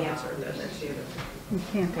doesn't get an answer. That's the other. You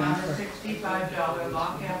can't on answer. the $65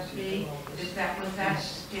 lockout fee, was that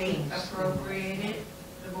state appropriated,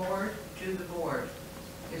 the board, to the board?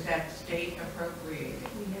 Is that state appropriated?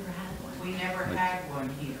 We never had one. We never had one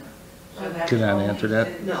here. So that's Can I only answer that?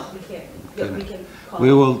 since- No, we can't. But we can call.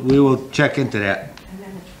 We will check into that.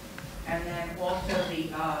 And then also the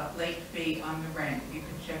late fee on the rent, you can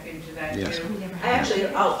check into that Yes. too?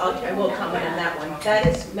 I will comment on that one. That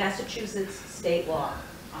is Massachusetts state law.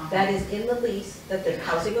 That is in the lease that the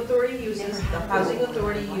housing authority uses. The housing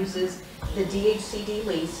authority uses the DHCD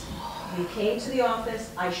lease. You came to the office,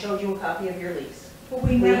 I showed you a copy of your lease. But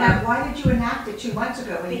We have- why did you enact it 2 months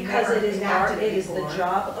ago when you Because never it is enacted it it is the before?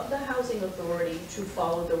 job of the housing authority to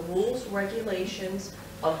follow the rules, regulations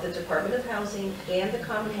of the Department of Housing and the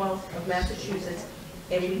Commonwealth of Massachusetts,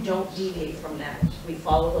 and we don't deviate from that. We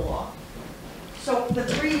follow the law. So the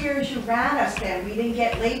 3 years you ran us then, we didn't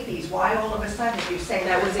get late fees. Why all of a sudden you say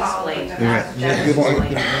That we're was following explained. the Yeah. Massachusetts? That You was want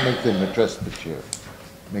explained. to make them address the chair.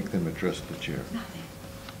 Make them address the chair.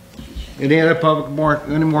 Any other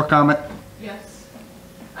any more comment? Yes,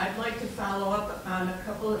 I'd like to follow up on a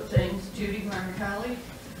couple of things. Judy Marcali,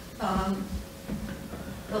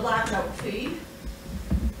 the lockout fee.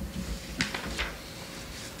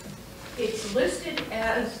 It's listed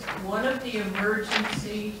as one of the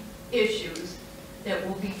emergency issues that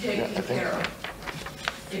will be taken care of.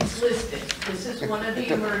 It's listed, this is one of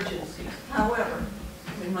the emergencies. However,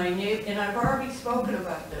 when my neighbor, and I've already spoken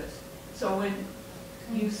about this, so when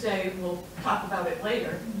you say we'll talk about it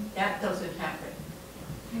later, that doesn't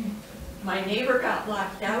happen. My neighbor got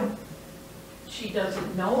locked out. She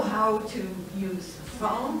doesn't know how to use the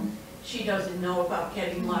phone. She doesn't know about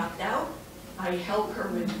getting locked out. I help her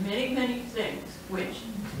with many, many things, which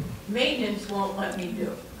maintenance won't let me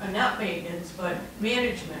do. Not maintenance, but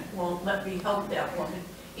management won't let me help that woman,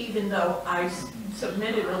 even though I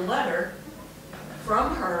submitted a letter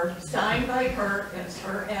from her, signed by her as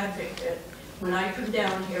her advocate. When I come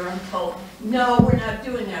down here, I'm told, no, we're not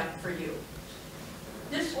doing that for you.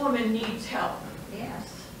 This woman needs help.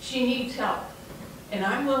 Yes. She needs help, and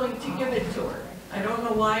I'm willing to give it to her. I don't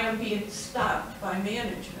know why I'm being stopped by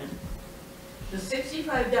management. The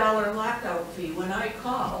 $65 lockout fee, when I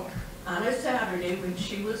called on a Saturday when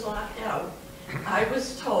she was locked out, I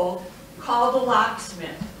was told, call the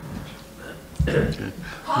locksmith.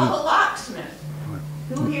 Call the locksmith.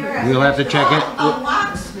 Who here has? We'll have to check it. Call a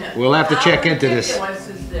locksmith. We'll have to check into this. How ridiculous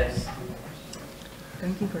is this?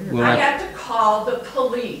 We'll I have- had to call the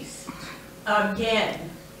police again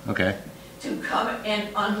Okay, to come and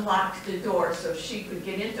unlock the door so she could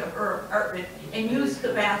get into her apartment and use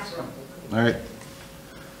the bathroom. all right.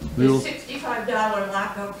 The We'll, $65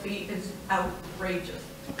 lockout fee is outrageous.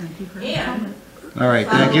 And all right,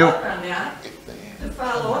 thank you. to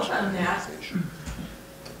follow up on that,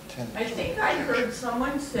 I think I heard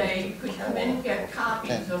someone say you could come in and get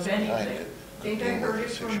copies of anything. I think I heard it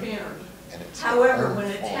from Mary. However, when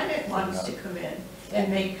a tenant wants to come in and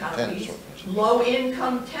make copies,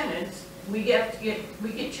 low-income tenants, we get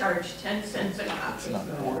charged 10 cents a copy.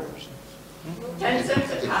 10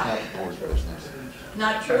 cents a copy.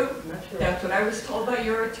 Not true? That's what I was told by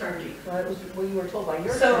your attorney. That was what you were told by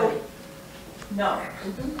your attorney. So, no.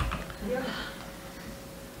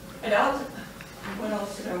 And also, what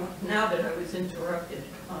else did I want, now that I was interrupted,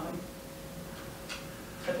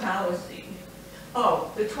 the policy.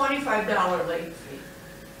 Oh, the $25 late fee.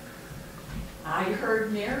 I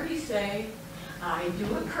heard Mary say, I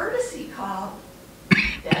do a courtesy call.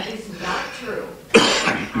 That is not true.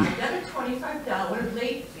 I got a $25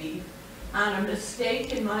 late fee on a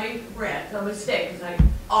mistake in my rent, a mistake, because I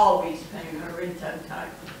always pay my rent on time.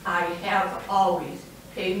 I have always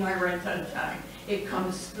paid my rent on time. It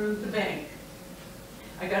comes through the bank.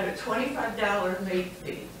 I got a $25 late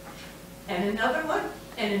fee. And another one,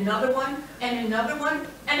 and another one, and another one,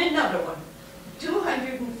 and another one.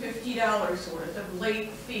 $250 worth of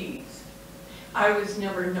late fees. I was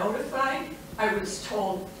never notified. I was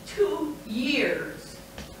told 2 years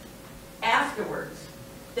afterwards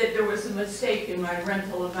that there was a mistake in my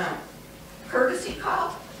rental amount. Courtesy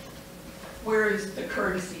call? Where is the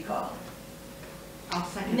courtesy call? I'll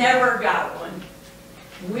second. Never got one.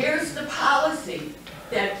 Where's the policy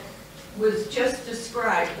that was just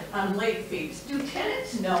described on late fees? Do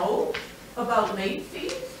tenants know about late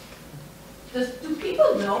fees? Do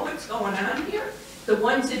people know what's going on here? The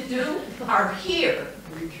ones that do are here.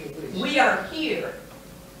 We are here.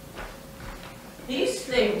 These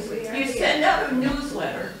things, you send out a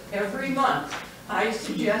newsletter every month. I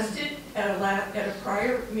suggested at a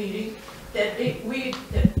prior meeting that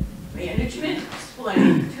that management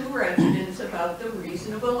explain to residents about the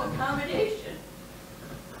reasonable accommodation.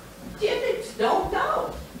 Tenants don't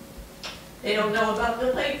know. They don't know about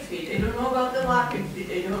the late fee, they don't know about the lock-in fee,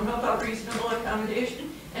 they don't know about reasonable accommodation,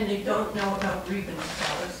 and they don't know about grievance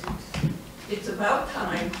policies. It's about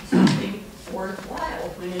time something worthwhile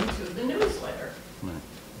went into the newsletter.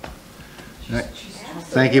 Right.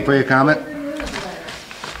 Thank you for your comment.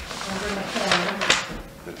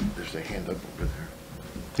 There's a hand up over there.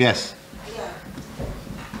 Yes. Yeah.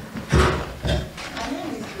 My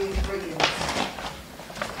name is Grace Briggins.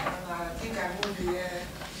 And I think I moved here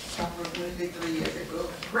approximately 3 years ago.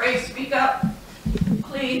 Ray, speak up,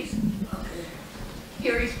 please. Okay.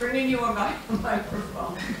 Here, he's bringing you a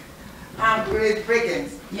microphone. I'm Grace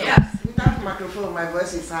Briggins. Yes. Without microphone, my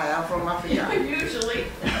voice is high. I'm from Africa. Usually.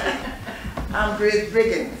 I'm Grace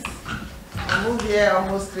Briggins. I moved here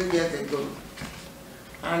almost 3 years ago.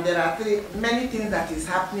 And there are many things that is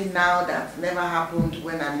happening now that never happened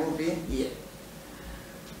when I moved in here.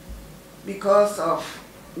 Because of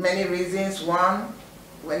many reasons. One,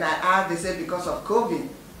 when I asked, they said because of COVID.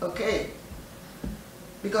 Okay.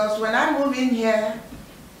 Because when I move in here,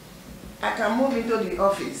 I can move into the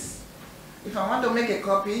office. If I want to make a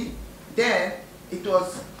copy, then it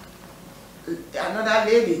was another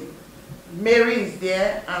lady. Mary is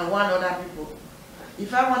there and one other people.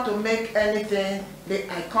 If I want to make anything,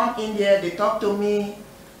 I come in there, they talk to me,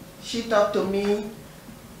 she talked to me,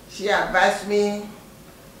 she advised me.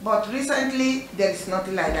 But recently, there is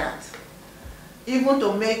nothing like that. Even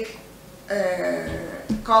to make a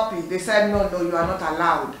copy, they said, no, you are not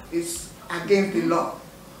allowed. It's against the law.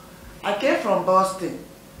 I came from Boston.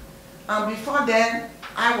 And before then,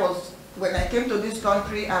 when I came to this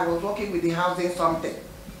country, I was working with the housing something.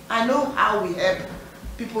 I know how we help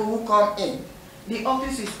people who come in. The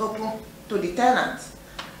office is open to the tenants.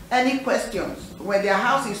 Any questions, when their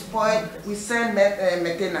house is spoiled, we send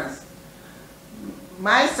maintenance.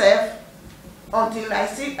 Myself, until I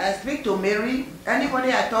speak to Mary,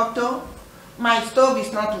 anybody I talk to, my stove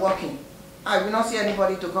is not working. I will not see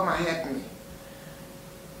anybody to come and help me.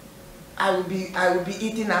 I will be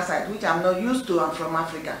eating outside, which I'm not used to. I'm from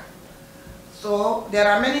Africa. So there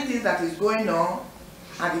are many things that is going on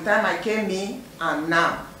at the time I came in and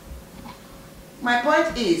now. My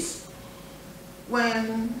point is,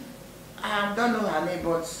 when I don't know her name,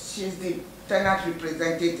 but she's the tenant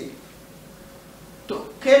representative,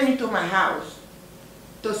 came into my house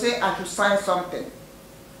to say I should sign something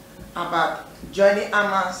about joining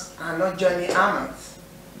Amas and not joining Amas.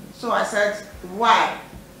 So I said, why?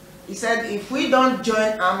 He said, if we don't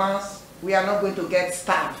join Amas, we are not going to get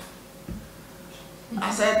staff.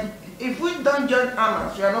 I said, if we don't join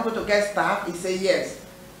Amas, we are not going to get staff. He said, yes.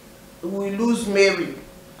 We lose Mary.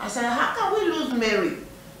 I said, how can we lose Mary?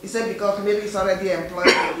 He said, because Mary is already employed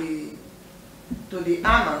to the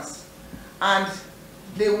Amas. And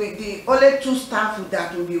the only 2 staff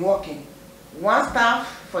that will be working. 1 staff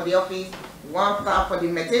for the office, 1 staff for the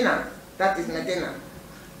maintenance. That is maintenance.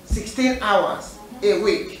 16 hours a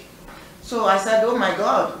week. So I said, oh my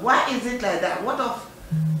God, why is it like that? What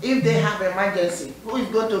if they have emergency? Who is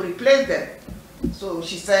going to replace them? So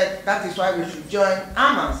she said, that is why we should join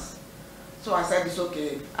Amas. So I said, it's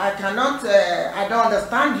okay. I cannot, I don't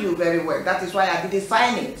understand you very well. That is why I didn't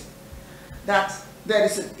sign it. That there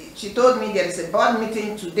is she told me there is a board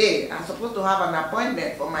meeting today. I'm supposed to have an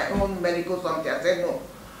appointment for my own medical something. I said, no.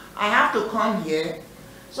 I have to come here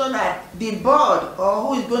so that the board, or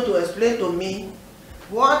who is going to explain to me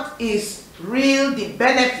what is real the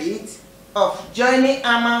benefit of joining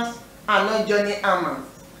Amas and not joining Amas.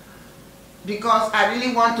 Because I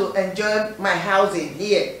really want to enjoy my housing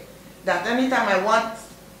here. That anytime I want,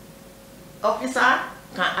 officer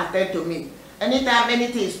can attend to me. Anytime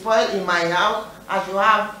anything is spoiled in my house, I should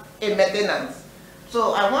have a maintenance.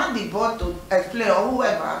 So I want the board to explain, or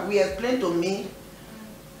whoever will explain to me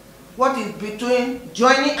what is between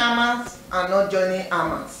joining Amas and not joining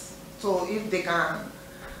Amas. So if they can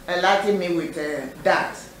enlighten me with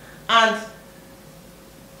that. And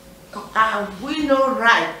we know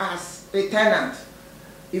right as a tenant,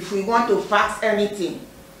 if we want to fax anything,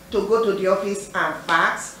 to go to the office and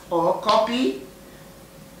fax or copy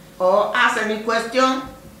or ask any question.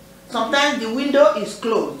 Sometimes the window is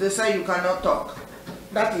closed. They say you cannot talk.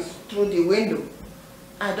 That is through the window.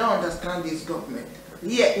 I don't understand this government.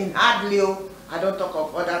 Here in Hadley, I don't talk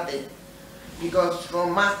of other things. Because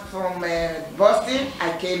from Boston,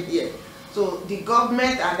 I came here. So the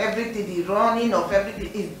government and everything, the running of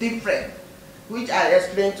everything is different. Which I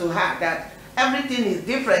explained to her that everything is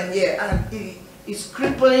different here and it's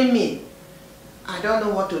crippling me. I don't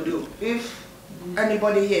know what to do. If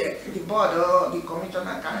anybody here, the board or the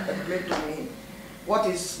commissioner can explain to me what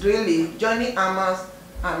is really joining Amas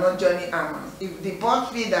and not joining Amas. If the board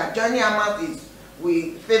feel that joining Amas is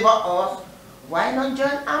will favor us, why not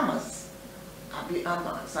join Amas?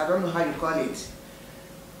 Amas, I don't know how you call it.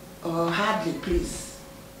 Hadley, please.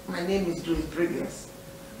 My name is Louis Briggs.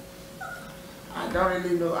 I don't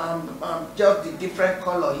really know. I'm just the different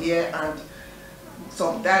color here, and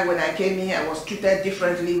sometimes when I came here, I was treated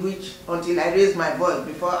differently, which until I raised my voice,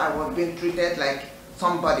 before I was being treated like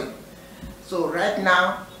somebody. So right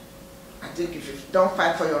now, I think if you don't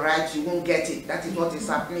fight for your rights, you won't get it. That is what is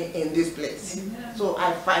happening in this place. So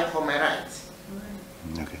I fight for my rights.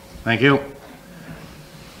 Okay, thank you.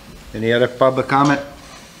 Any other public comment?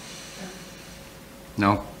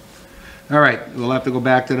 No? All right, we'll have to go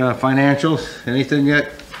back to the financials. Anything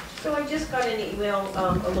yet? So I just got an email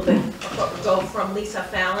a little bit ago from Lisa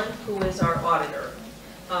Fallon, who is our auditor.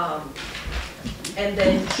 And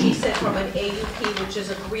then she said from an AUP, which is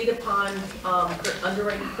agreed upon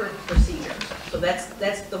underwriting procedure. So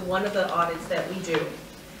that's the one of the audits that we do.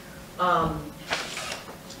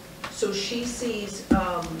 So she sees,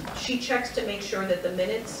 she checks to make sure that the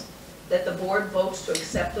minutes that the board votes to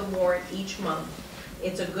accept the warrant each month.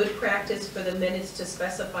 It's a good practice for the minutes to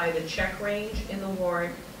specify the check range in the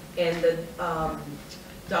warrant and the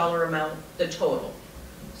dollar amount, the total.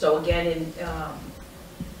 So again,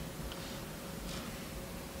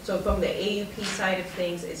 so from the AUP side of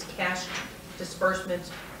things, is cash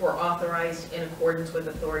disbursements were authorized in accordance with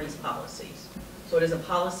authorities' policies. So it is a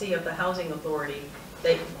policy of the housing authority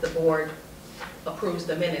that the board approves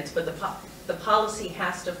the minutes, but the policy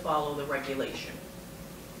has to follow the regulation.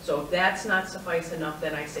 So if that's not suffice enough,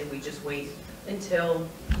 then I say we just wait until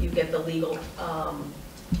you get the legal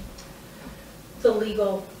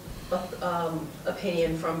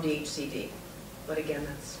opinion from DHCD. But again,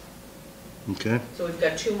 that's, Okay. so we've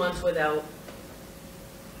got 2 months without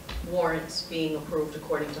warrants being approved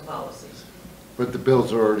according to policies. But the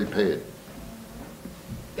bills are already paid.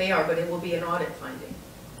 They are, but it will be an audit finding.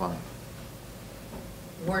 Fine.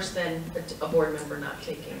 Worse than a board member not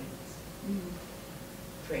taking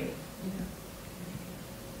training.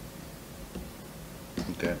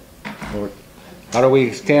 Okay. Well, how do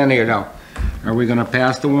we stand here now? Are we gonna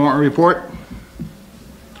pass the warrant report?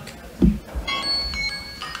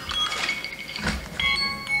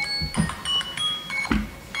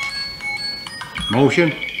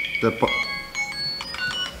 Motion?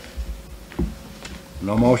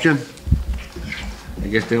 No motion? I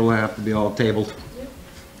guess they will have to be all tabled.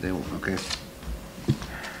 They will, okay.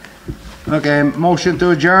 Okay, motion to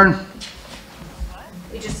adjourn?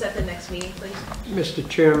 We just set the next meeting, please. Mr.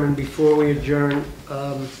 Chairman, before we adjourn,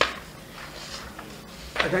 I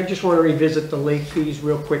just want to revisit the late fees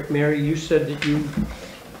real quick. Mary, you said that you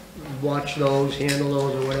watch those, handle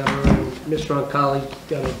those, or whatever, and Mr. Oncali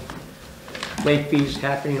got a late fees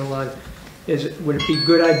happening a lot. Would it be a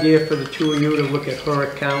good idea for the two of you to look at her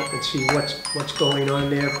account and see what's going on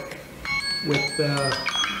there with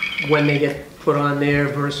when they get put on there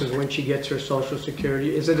versus when she gets her Social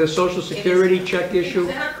Security? Is it a Social Security check issue?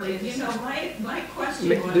 Exactly, you know, my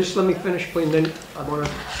question was. Just let me finish, please, then I want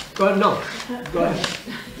to, go ahead, no, go ahead.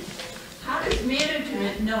 How does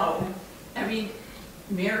management know? I mean,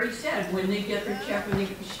 Mary said when they get their check, they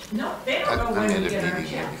don't know when we get our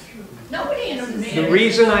check. Nobody in the management. The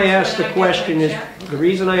reason I asked the question is,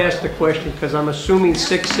 because I'm assuming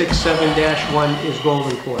 667-1 is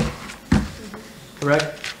Golden Court,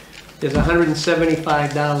 correct? There's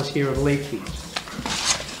 $175 here of late fees.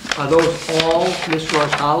 Are those all Ms.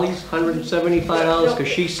 Ross-Holly's $175?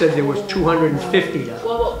 Because she said there was $250.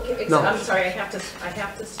 Well, No. I'm sorry, I have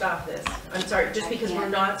to stop this. I'm sorry, just because we're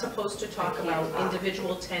not supposed to talk about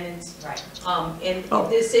individual tenants. Right. And Oh.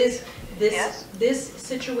 this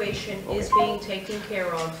situation is being taken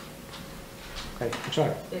care of. Okay, I'm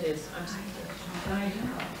sorry. It is, I'm sorry.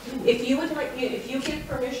 If you would like, if you give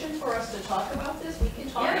permission for us to talk about this, we can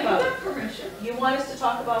talk Yeah, about you it. got permission. You want us to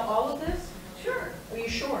talk about all of this? Sure. Are you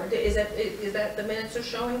sure? Is that the minutes are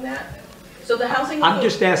showing that? So the housing. I'm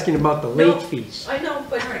just asking about the No, late fees. I know,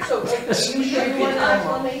 but, so, you sure you want an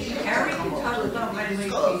explanation? Harry can talk about my late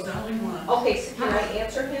fees all he wants. Okay, so can I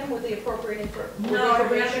answer him with the appropriate No, I'd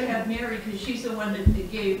rather information? have Mary, because she's the one that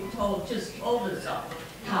just told us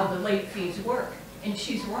how the late fees work, and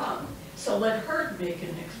she's wrong. So let her make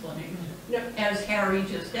an explanation, No. as Harry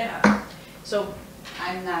just asked. So,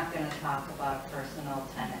 I'm not gonna talk about personal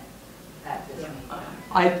tenant at this meeting.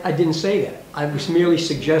 I didn't say that. I was merely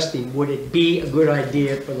suggesting, would it be a good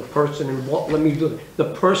idea for the person involved, let me do it,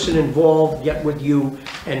 the person involved get with you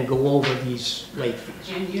and go over these late fees?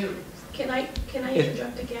 And you. can I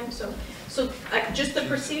interject again? So just the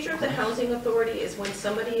procedure of the housing authority is when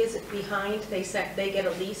somebody is behind, they get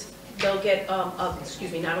a lease, they'll get,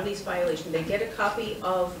 not a lease violation, they get a copy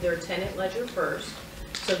of their tenant ledger first.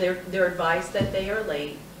 So they're advised that they are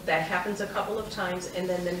late. That happens a couple of times, and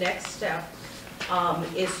then the next step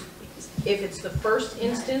is, if it's the first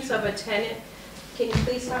instance of a tenant, can you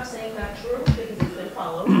please stop saying not true, because it's been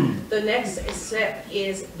followed. The next step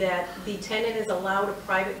is that the tenant is allowed a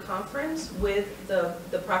private conference with the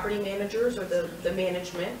property managers or the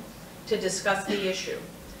management to discuss the issue.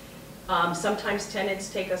 Sometimes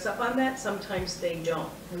tenants take us up on that, sometimes they don't.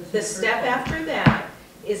 The step after that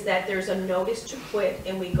is that there's a notice to quit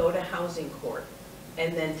and we go to housing court.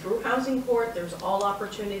 And then through housing court, there's all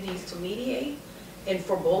opportunities to mediate and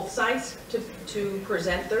for both sides to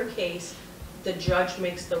present their case. The judge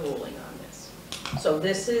makes the ruling on this. So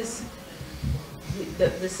this is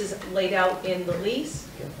laid out in the lease.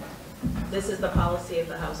 This is the policy of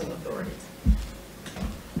the housing authority.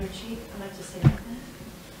 Chief, I'd like to say something.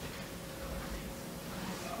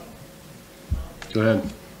 Go ahead.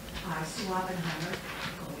 Hi, Sue Oppenheimer,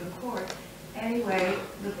 Golden Court. Anyway,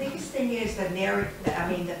 the biggest thing is that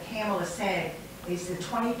that Pamela said is the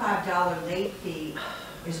 $25 late fee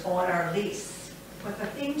is on our lease. But the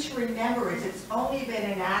thing to remember is it's only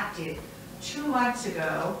been enacted 2 months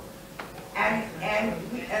ago. And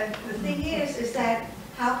the thing is that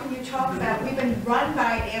how can you talk about, we've been run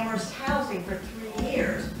by Amherst Housing for 3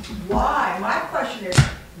 years. Why? My question is,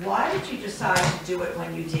 why did you decide to do it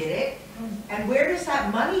when you did it? And where does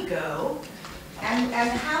that money go? And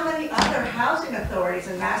how many other housing authorities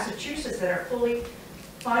in Massachusetts that are fully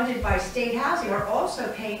funded by state housing are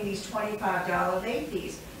also paying these $25 late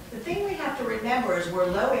fees? The thing we have to remember is we're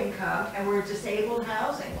low income and we're disabled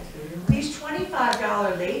housing. These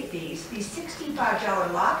 $25 late fees, these $65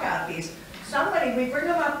 lockout fees, we bring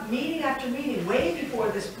them up meeting after meeting, way before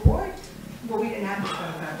this board. Well, we didn't have the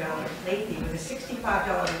 $25 late fee, but the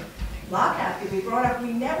 $65 lockout fee we brought up,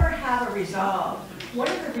 we never have a resolve. One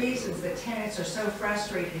of the reasons that tenants are so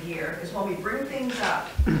frustrated here is when we bring things up,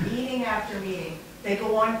 meeting after meeting, they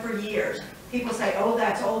go on for years. People say, oh,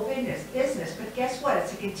 that's old business, but guess what?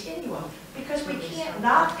 It's a continuum, because we can't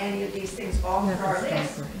knock any of these things off of our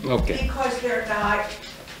list. Okay. Because they're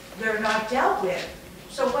not dealt with.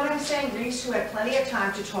 So what I'm saying, Reese, who had plenty of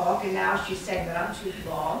time to talk, and now she's saying that I'm too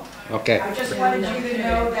long. Okay. I just wanted you to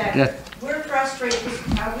know Yeah. that we're frustrated,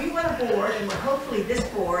 because we want a board, and hopefully this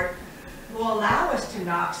board will allow us to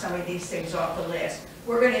knock some of these things off the list.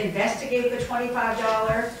 We're going to investigate the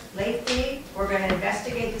 $25 late fee. We're going to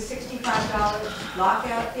investigate the $65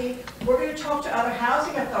 lockout fee. We're going to talk to other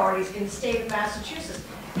housing authorities in the state of Massachusetts.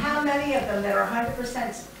 How many of them that are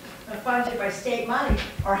 100% funded by state money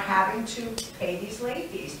are having to pay these late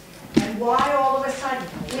fees? And why all of a sudden?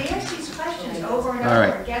 We ask these questions over and All over,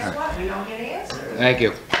 right. and guess what? We don't get answers. Thank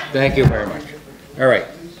you. Thank you very much. All right.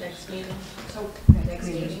 Next meeting. So, next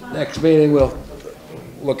meeting. Next meeting, we'll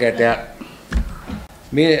look at that.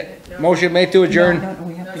 Motion made to adjourn? No,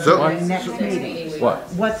 we have to So- go to the next meeting. What?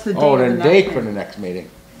 What's the date Oh, of the the next date meeting? for the next meeting.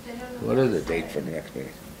 What is the date for the next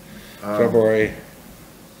meeting? February,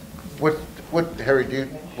 Harry,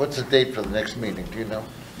 what's the date for the next meeting? Do you know?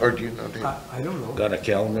 Or do you know, Dave? I don't know. got a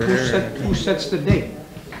calendar Who there? who sets the date?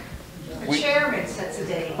 The chairman sets a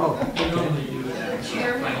date. Oh, The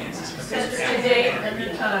chairman sets the date and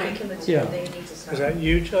the time. yeah. Is that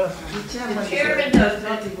you, Jeff? The chairman does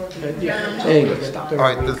it. There you go, stop. All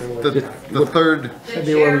right, the third,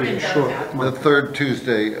 February is short. the third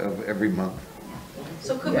Tuesday of every month.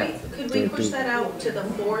 So could we push that out to the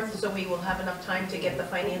 4th, so we will have enough time to get the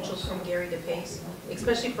financials from Gary DePace?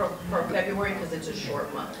 Especially for February, because it's a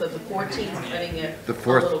short month, so the 14th, cutting it The a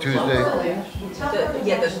fourth little Tuesday? closer.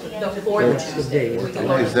 Yeah, the 4th Tuesday. We can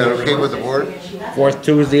go to Is that okay with the board? Fourth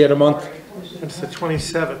Tuesday of the month? It's the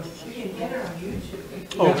 27th.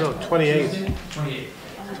 Oh, no, 28th.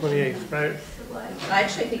 28th, right? I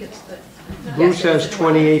actually think it's the. Bruce says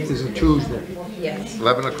 28th is a Tuesday. Yes.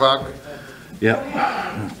 11 o'clock? Yep.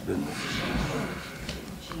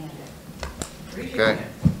 Okay.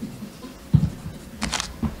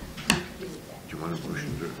 Do you want a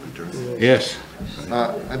motion to adjourn? Yes.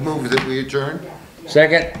 I move that we adjourn.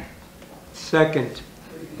 Second? Second.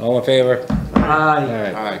 All in favor? Aye. All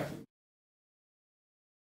right. Aye.